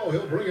with the ball.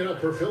 He'll bring it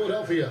up for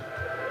Philadelphia.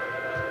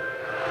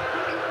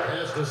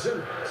 Pass to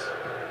Simmons.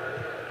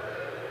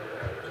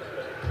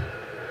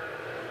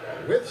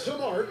 With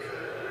some arc.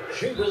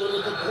 Chamberlain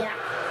with the block.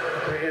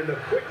 And the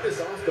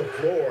quickness off the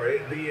floor,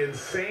 the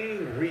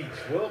insane reach.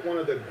 Well, one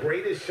of the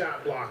greatest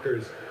shot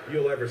blockers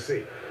you'll ever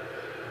see.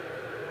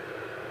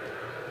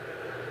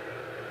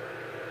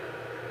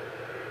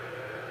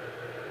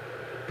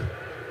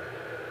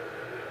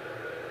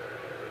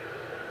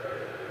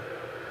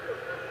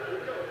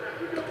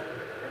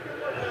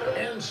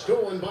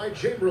 Stolen by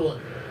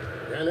Chamberlain.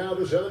 And now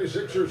the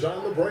 76ers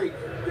on the break.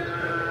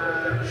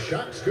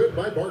 Shots good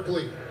by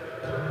Barkley.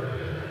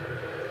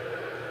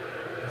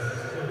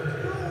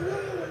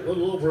 A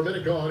little over a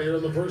minute gone here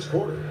in the first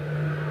quarter.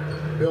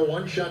 Bill,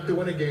 one shot to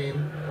win a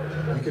game.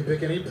 You can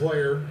pick any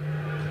player.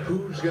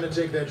 Who's going to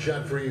take that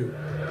shot for you?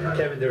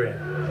 Kevin Durant.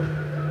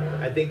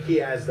 I think he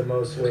has the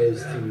most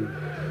ways to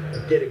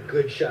get a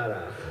good shot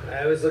off.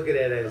 I always look at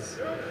it as,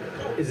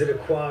 is it a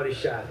quality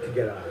shot to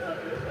get off?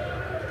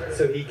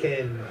 So he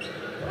can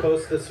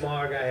post the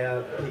smaller guy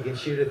up. He can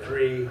shoot a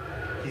 3.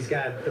 He's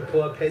got the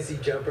pull-up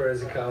hissy jumper,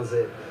 as he calls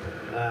it.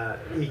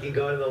 He can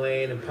go in the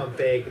lane and pump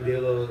fake and do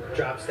a little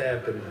drop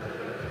step. And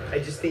I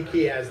just think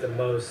he has the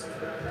most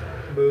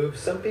moves.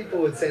 Some people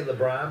would say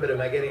LeBron, but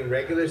am I getting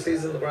regular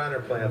season LeBron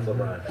or playoff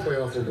LeBron?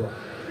 Playoff LeBron.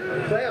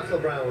 Playoff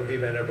LeBron would be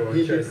my number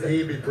one choice.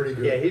 He'd be pretty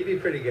good. Yeah, he'd be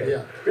pretty good.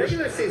 Yeah.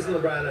 Regular season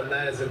LeBron, I'm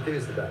not as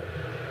enthused about.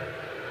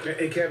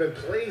 And Kevin,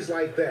 plays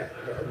like that,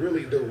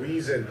 really the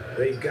reason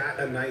they've got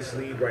a nice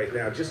lead right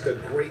now. Just a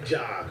great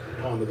job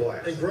on the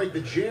glass. And Greg,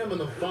 the jam and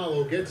the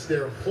follow gets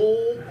their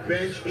whole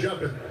bench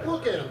jumping.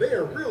 Look at them. They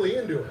are really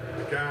into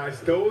it.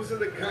 Guys, those are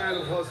the kind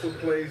of hustle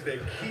plays that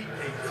keep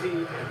a team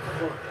in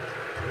front.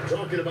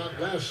 Talking about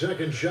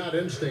last-second shot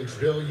instincts,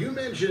 Bill, you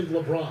mentioned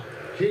LeBron,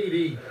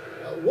 KD.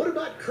 What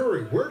about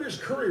Curry? Where does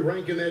Curry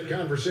rank in that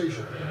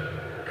conversation?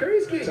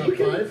 Curry's good. Top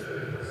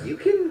 5? You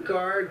can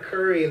guard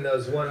Curry in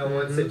those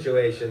one-on-one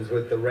situations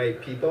with the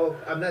right people.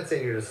 I'm not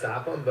saying you're going to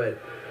stop him, but,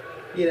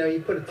 you know,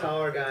 you put a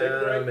taller guy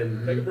on him.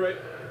 And Take a break.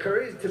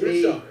 Curry, to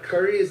me,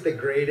 Curry is the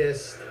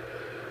greatest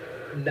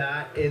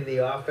not in the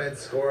offense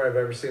scorer I've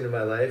ever seen in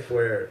my life,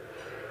 where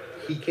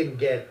he can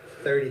get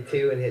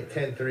 32 and hit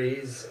 10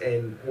 threes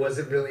and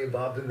wasn't really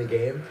involved in the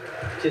game.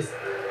 Just,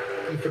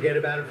 you forget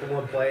about him for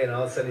one play, and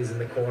all of a sudden he's in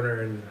the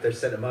corner and they're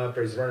setting him up,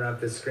 or he's running off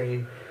the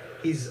screen.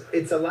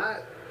 It's a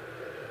lot,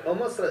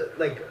 almost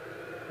like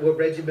what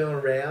Reggie Miller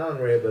and Ray Allen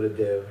were able to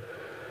do.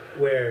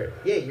 where,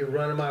 yeah, you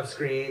run them off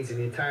screens and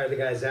you tire the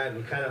guys out and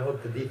you kind of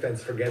hope the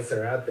defense forgets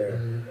they're out there.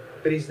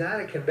 But he's not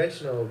a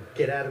conventional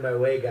get out of my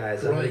way,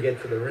 guys. I'm going to get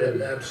to the rim.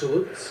 Yeah,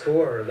 absolutely.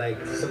 Score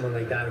like someone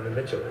like Donovan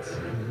Mitchell is.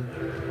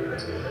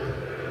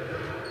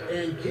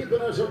 And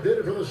keeping us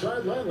updated from the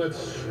sideline, let's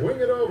swing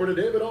it over to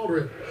David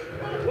Aldridge.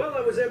 Well,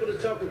 I was able to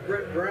talk with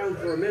Brett Brown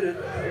for a minute,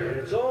 and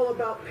it's all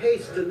about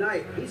pace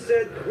tonight. He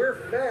said, we're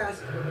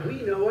fast,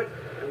 we know it,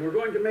 and we're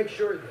going to make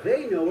sure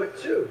they know it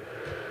too.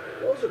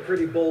 Those are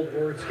pretty bold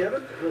words,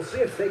 Kevin. We'll see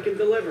if they can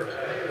deliver.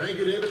 Thank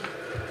you, David.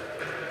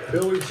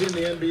 Bill, we've seen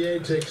the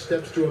NBA take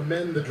steps to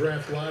amend the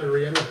draft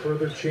lottery. Any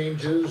further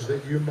changes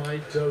that you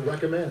might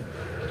recommend?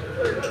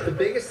 The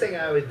biggest thing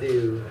I would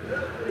do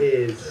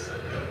is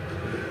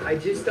I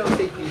just don't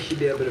think you should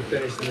be able to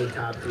finish in the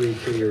top 3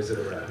 2 years in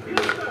a row.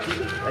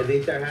 I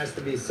think there has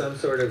to be some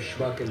sort of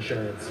schmuck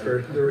insurance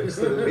for the rest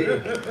of the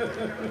league.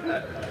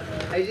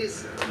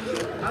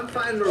 I'm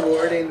fine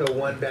rewarding the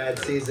one bad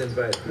season,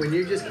 but when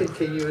you're just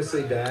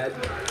continuously bad,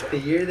 the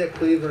year that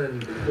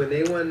Cleveland, when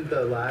they won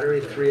the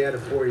lottery 3 out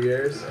of 4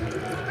 years,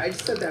 I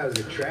just thought that was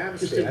a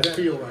travesty. Just didn't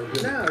feel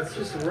right. No, it's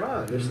just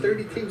wrong. There's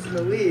 30 teams in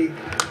the league,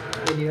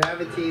 and you have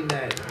a team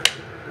that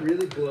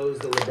really blows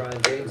the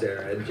LeBron James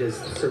era and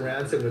just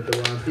surrounds him with the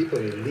wrong people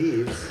and he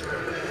leaves,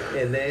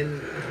 and then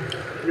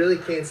really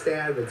can't stay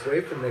out of its way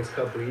for the next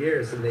couple of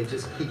years, and they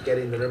just keep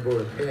getting the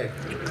 #1 pick.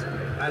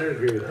 I don't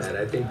agree with that.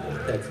 I think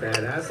that's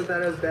bad. I also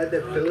thought it was bad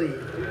that Philly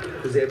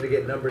was able to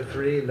get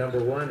 #3 and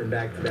 #1 in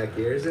back-to-back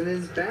years, and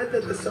it's bad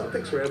that the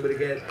Celtics were able to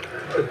get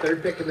the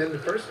 3rd pick and then the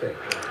 1st pick.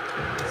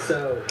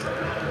 So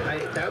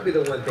that would be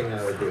the one thing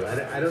I would do.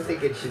 I don't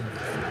think it should.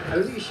 I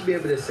don't think you should be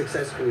able to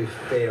successfully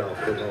fail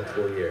for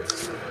multiple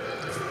years.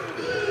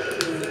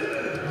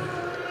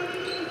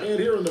 And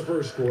here in the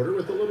first quarter,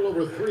 with a little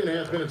over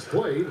 3.5 minutes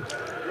played,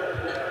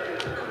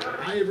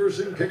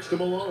 Iverson kicks to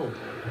Malone.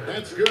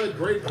 That's good.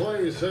 Great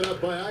play set up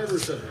by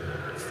Iverson.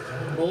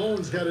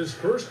 Malone's got his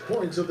first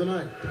points of the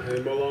night.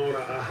 And Malone,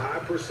 a high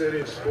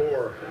percentage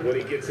scorer when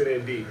he gets it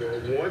in deep.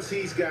 Once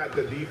he's got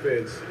the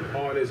defense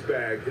on his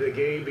back, the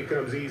game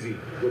becomes easy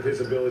with his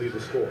ability to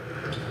score.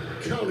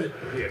 Count it.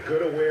 Yeah,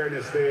 good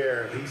awareness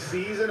there. He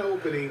sees an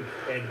opening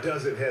and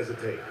doesn't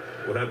hesitate.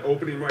 Well, that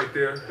opening right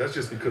there, that's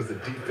just because the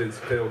defense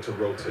failed to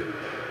rotate.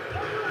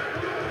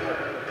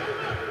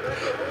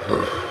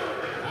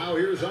 Now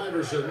here's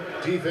Iverson.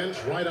 Defense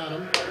right on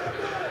him.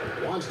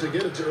 Wants to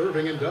get it to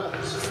Irving and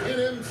does. An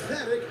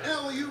emphatic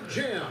alley-oop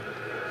jam.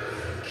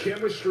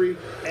 Chemistry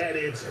at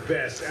its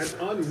best.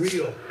 An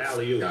unreal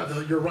alley-oop.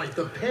 Yeah, you're right.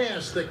 The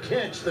pass, the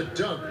catch, the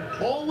dunk,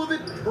 all of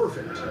it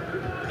perfect.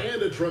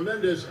 And a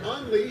tremendous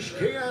Unleash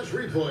Chaos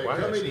replay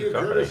coming to you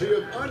courtesy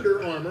of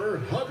Under Armour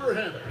Hover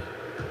Havoc.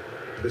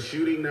 The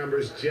shooting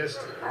numbers just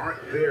aren't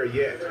there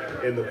yet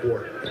in the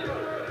quarter.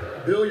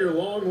 Bill, your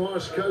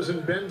long-lost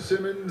cousin Ben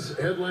Simmons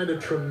headlined a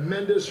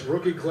tremendous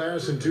rookie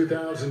class in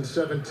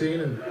 2017,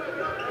 and in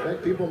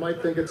fact, people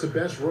might think it's the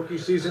best rookie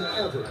season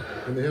ever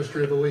in the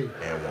history of the league.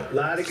 A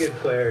lot of good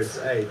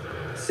players. Hey,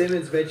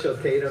 Simmons, Mitchell,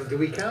 Tatum. Do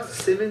we count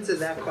Simmons in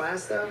that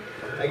class, though?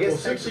 I guess. Well,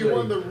 since he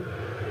won the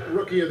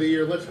Rookie of the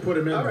Year, let's put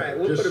him in. All right,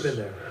 we'll put him in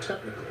there.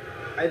 Technically,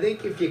 I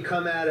think if you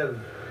come out of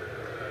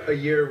a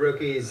year of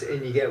rookies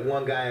and you get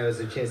one guy who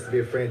has a chance to be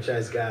a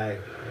franchise guy,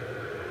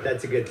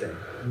 that's a good thing.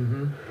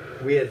 Mm-hmm.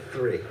 We had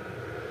 3.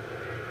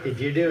 If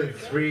you're doing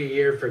 3 a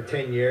year for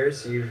 10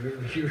 years, you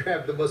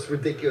have the most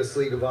ridiculous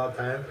league of all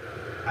time.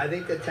 I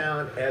think the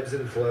talent ebbs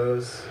and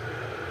flows,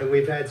 and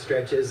we've had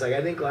stretches. Like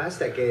I think last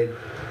decade,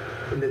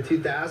 in the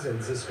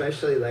 2000s,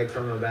 especially like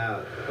from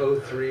about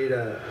 03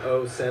 to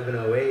 07,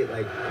 08,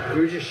 like we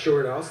were just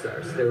short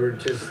all-stars. We were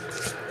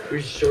just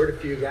short a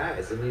few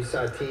guys, and you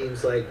saw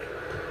teams like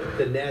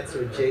the Nets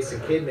with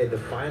Jason Kidd made the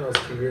finals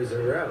 2 years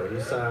in a row. And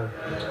you saw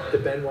the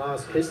Ben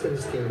Wallace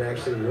Pistons team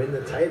actually win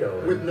the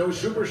title. With no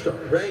superstar.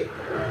 Right.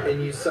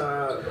 And you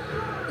saw,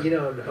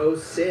 in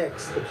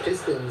 06, the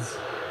Pistons,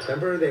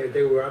 remember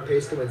they were on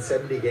pace to win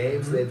 70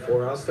 games. They had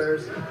 4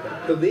 All-Stars.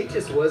 The league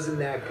just wasn't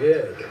that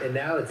good. And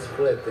now it's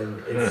flipped,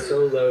 and it's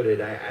so loaded.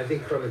 I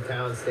think from a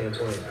talent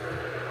standpoint,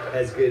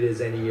 as good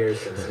as any year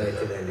since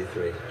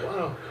 1993.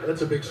 Wow,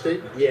 that's a big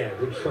statement. Yeah,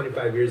 which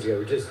 25 years ago,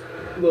 we're just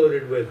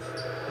loaded with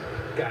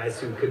guys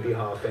who could be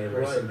Hall of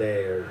Famers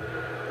someday, or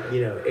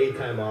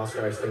 8-time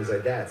All-Stars, things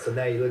like that. So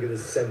now you look at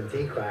this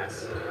 17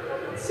 class,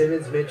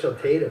 Simmons, Mitchell,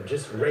 Tatum,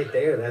 just right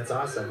there. That's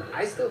awesome.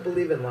 I still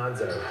believe in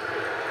Lonzo,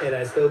 and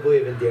I still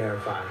believe in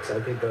De'Aaron Fox. I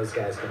think those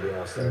guys can be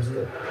All-Stars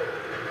too.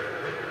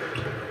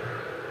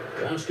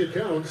 Basket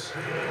counts,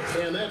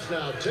 and that's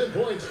now 10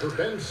 points for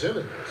Ben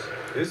Simmons.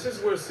 This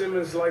is where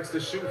Simmons likes to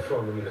shoot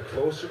from. I mean, the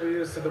closer he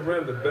is to the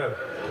rim, the better.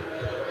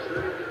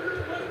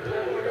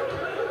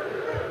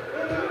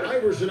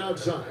 Iverson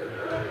outside.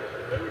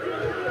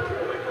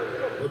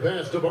 The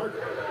pass to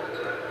Barker.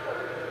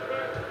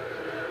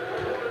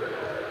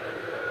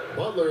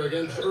 Butler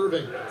against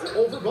Irving.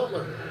 Over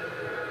Butler.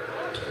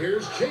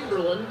 Here's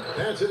Chamberlain.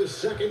 That's his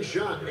second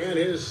shot and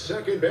his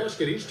second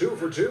basket. He's 2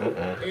 for 2.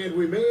 And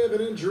we may have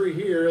an injury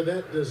here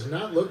that does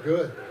not look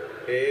good.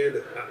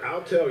 And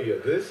I'll tell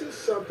you, this is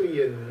something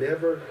you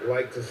never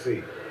like to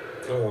see.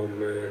 Oh,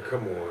 man,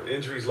 come on.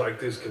 Injuries like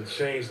this can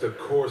change the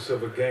course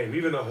of a game,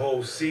 even a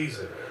whole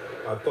season.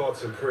 Our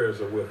thoughts and prayers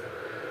are with him.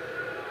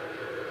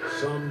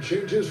 Some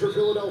changes for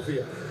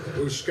Philadelphia.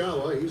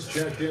 Muscala, he's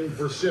checked in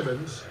for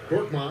Simmons.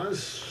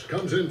 Korkmaz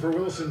comes in for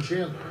Wilson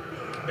Chandler.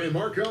 And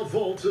Markelle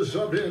Fultz is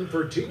subbed in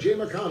for T.J.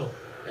 McConnell.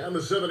 And the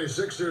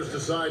 76ers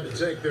decide to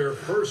take their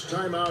first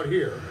time out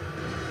here.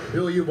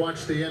 Bill, you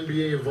watched the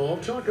NBA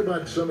evolve. Talk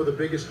about some of the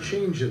biggest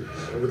changes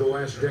over the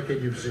last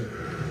decade you've seen.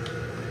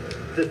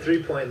 The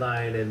three-point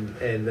line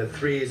and the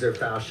threes or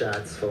foul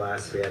shots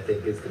philosophy, I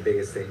think, is the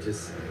biggest thing.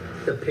 Just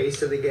the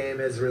pace of the game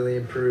has really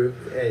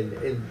improved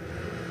and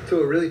to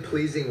a really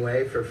pleasing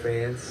way for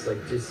fans.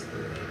 Like just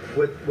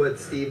what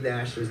Steve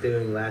Nash was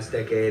doing last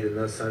decade and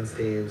those Suns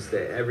teams,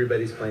 that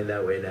everybody's playing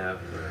that way now.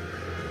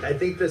 I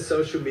think the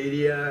social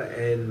media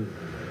and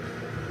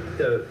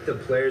the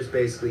players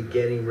basically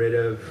getting rid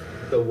of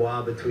the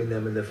wall between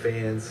them and the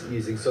fans,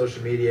 using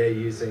social media,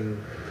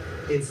 using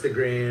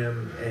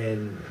Instagram,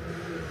 and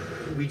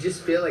we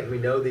just feel like we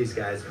know these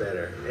guys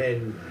better.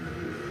 And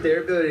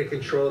their ability to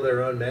control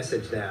their own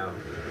message now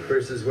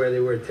versus where they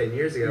were 10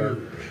 years ago.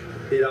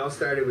 It all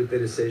started with the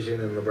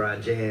decision in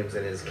LeBron James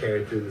and has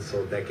carried through this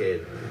whole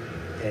decade.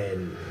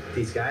 And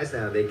these guys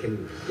now, they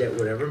can get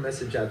whatever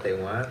message out they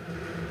want.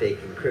 They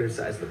can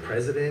criticize the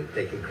president.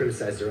 They can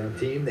criticize their own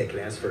team. They can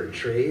ask for a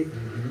trade.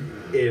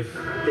 If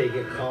they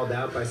get called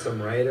out by some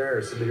writer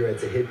or somebody who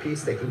writes a hit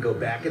piece, they can go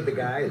back at the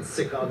guy and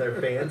sick all their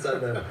fans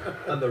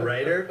on the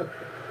writer.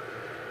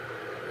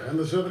 And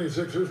the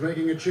 76ers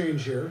making a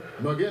change here.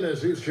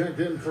 McGinnis, he's checked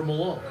in for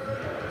Malone.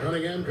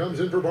 Cunningham comes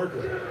in for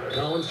Barkley.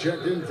 Collins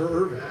checked in for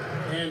Irving.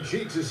 And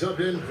Cheeks is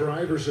subbed in for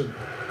Iverson.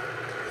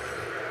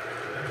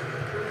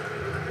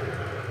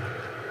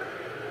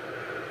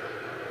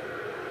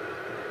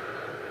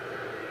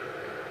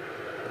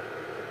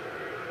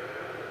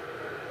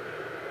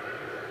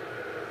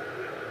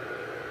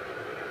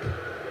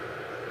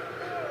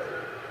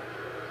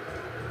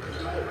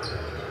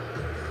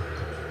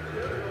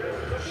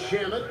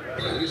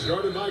 Shamet, he's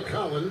guarded by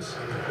Collins.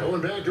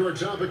 Going back to our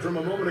topic from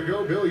a moment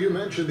ago, Bill, you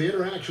mentioned the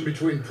interaction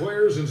between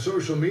players and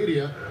social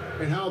media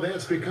and how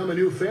that's become a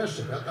new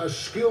facet, a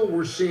skill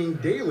we're seeing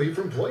daily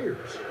from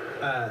players.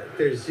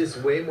 There's just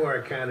way more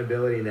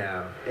accountability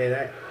now.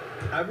 And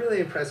I'm really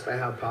impressed by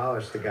how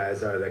polished the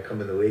guys are that come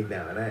in the league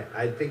now. And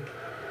I think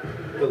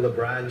the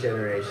LeBron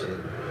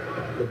generation,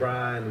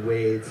 LeBron,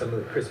 Wade,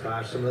 Chris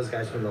Bosh, some of those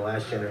guys from the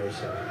last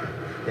generation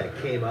that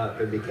came up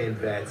and became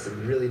vets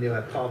and really knew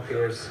how, Paul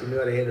Pierce, who knew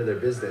how to handle their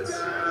business.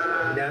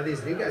 Now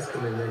these new guys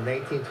come in, they're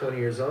 19, 20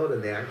 years old,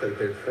 and they act like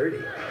they're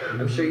 30.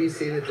 I'm sure you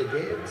see it at the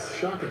games.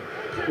 Shocking.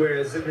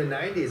 Whereas in the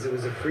 90s, it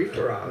was a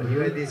free-for-all. And you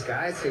had these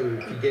guys who,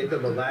 if you gave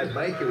them a live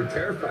mic, you were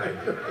terrified.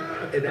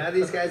 And now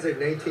these guys are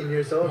 19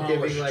 years old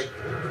giving, like,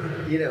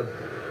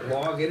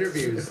 long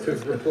interviews to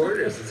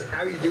reporters. It's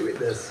how are you doing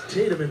this?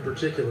 Tatum in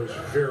particular is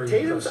very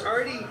Tatum's impressive.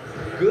 already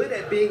good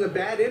at being a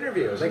bad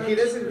interview. Like he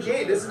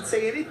doesn't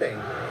say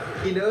anything.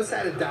 He knows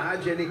how to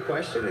dodge any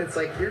question. It's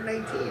like, you're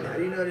 19. How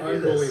do you know how to do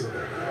this?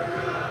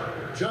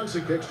 Unbelievable.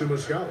 Johnson kicks to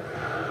Muscala.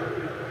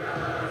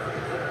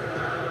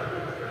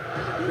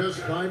 Just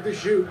 5 to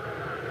shoot.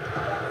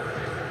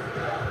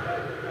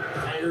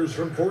 Fires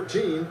from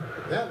 14.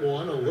 That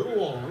one a little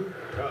long.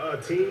 A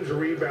team's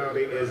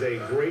rebounding is a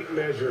great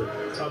measure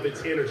of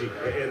its energy,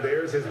 and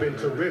theirs has been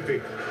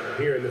terrific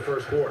here in the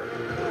first quarter.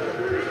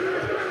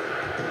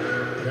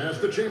 Pass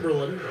to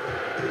Chamberlain.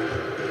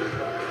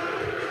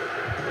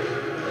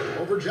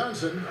 Over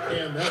Johnson,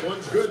 and that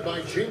one's good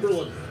by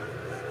Chamberlain.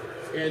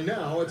 And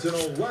now it's an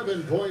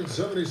 11-point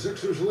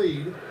 76ers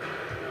lead,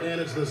 and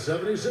it's the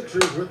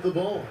 76ers with the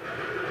ball.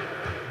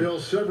 Bill,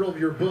 several of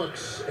your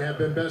books have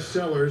been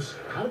bestsellers.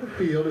 How did it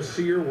feel to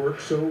see your work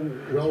so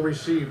well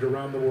received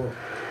around the world?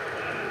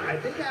 I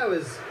think I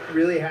was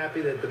really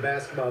happy that the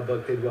basketball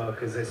book did well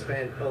because I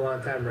spent a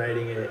long time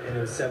writing it, and it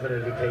was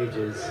 700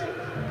 pages.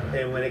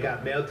 And when it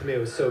got mailed to me, it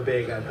was so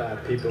big, I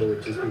thought people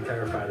would just be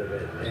terrified of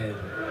it. And,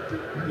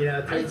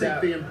 it turns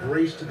out they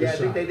embraced the I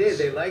think they did.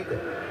 They liked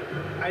it.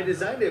 I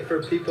designed it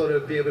for people to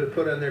be able to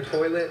put on their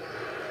toilet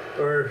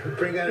or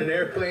bring on an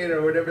airplane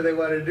or whatever they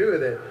want to do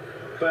with it.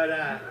 But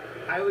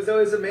I was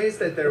always amazed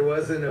that there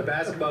wasn't a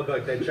basketball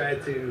book that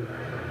tried to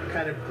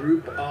kind of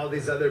group all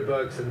these other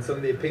books and some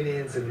of the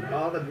opinions and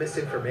all the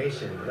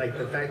misinformation. Like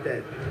the fact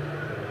that,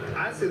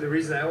 honestly, the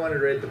reason I wanted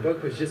to write the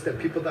book was just that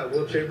people thought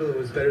Will Chamberlain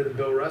was better than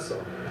Bill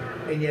Russell.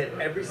 And yet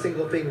every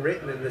single thing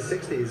written in the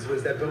 60s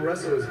was that Bill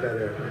Russell was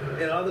better.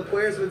 And all the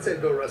players would say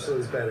Bill Russell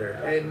was better.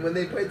 And when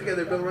they played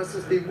together, Bill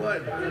Russell's team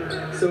won.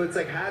 So it's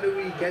like, how do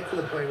we get to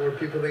the point where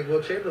people think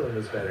Will Chamberlain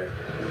was better?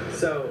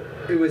 So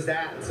it was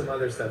that and some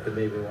other stuff that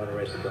made me want to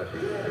write the book.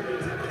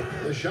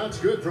 The shot's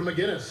good from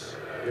McGinnis.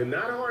 And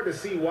not hard to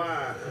see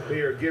why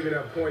they are giving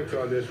up points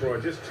on this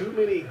run. Just too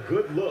many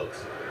good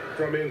looks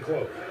from in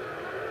close.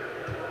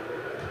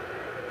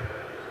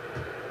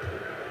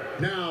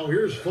 Now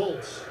here's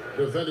Fultz,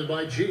 defended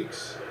by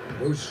Cheeks.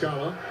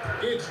 Muscala,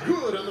 it's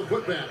good on the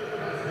putback.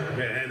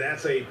 And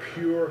that's a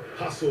pure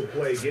hustle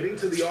play, getting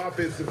to the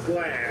offensive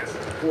glass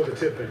for the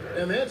tip-in.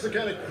 And that's the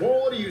kind of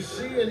quality you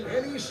see in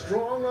any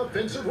strong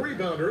offensive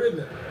rebounder, isn't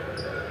it?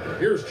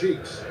 Here's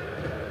Cheeks.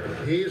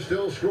 He's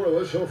still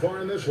scoreless so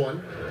far in this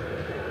one.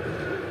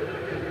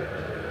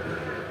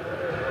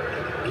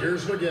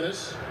 Here's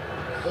McGinnis.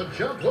 The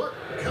jump hook,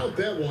 count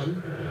that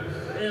one.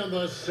 And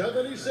the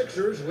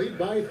 76ers lead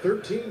by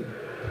 13.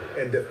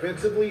 And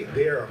defensively,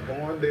 they are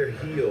on their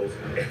heels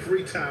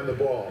every time the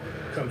ball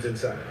comes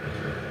inside.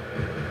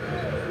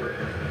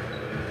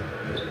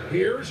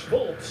 Here's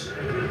Fultz.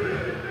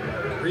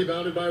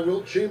 Rebounded by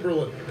Wilt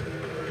Chamberlain.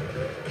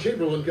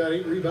 Chamberlain got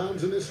 8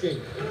 rebounds in this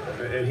game.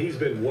 And he's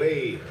been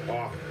way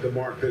off the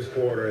mark this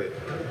quarter.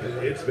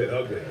 It's been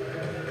ugly.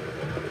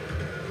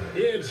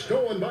 It's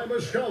stolen by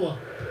Muscala.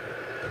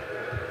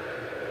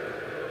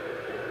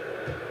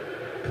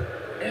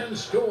 And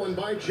stolen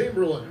by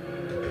Chamberlain.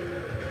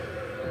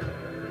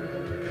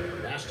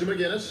 Pass to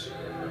McGinnis.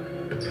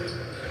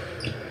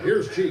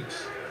 Here's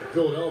Cheeks.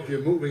 Philadelphia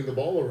moving the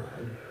ball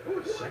around.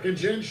 Second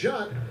chance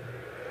shot.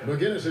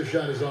 McGinnis'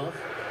 shot is off.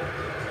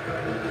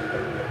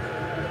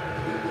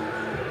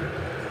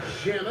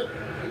 Shamet.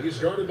 He's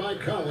guarded by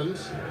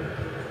Collins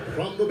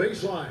from the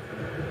baseline.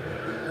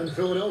 And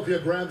Philadelphia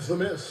grabs the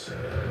miss.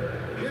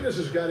 McGinnis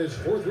has got his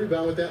 4th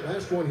rebound with that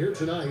last one here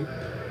tonight.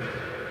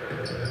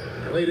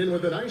 Laid in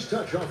with a nice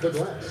touch off the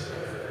glass.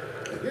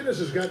 McGinnis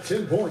has got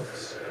 10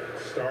 points.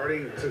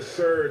 Starting to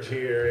surge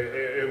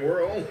here, and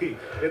we're only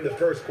in the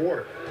first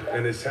quarter.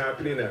 And it's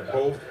happening at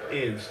both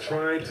ends,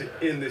 trying to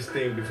end this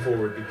thing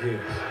before it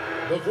begins.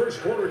 The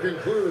first quarter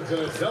concludes in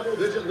a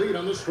double-digit lead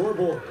on the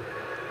scoreboard.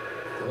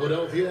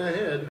 Philadelphia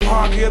ahead.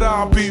 Pocket,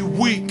 I'll be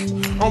weak.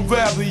 I'm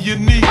rather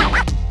unique.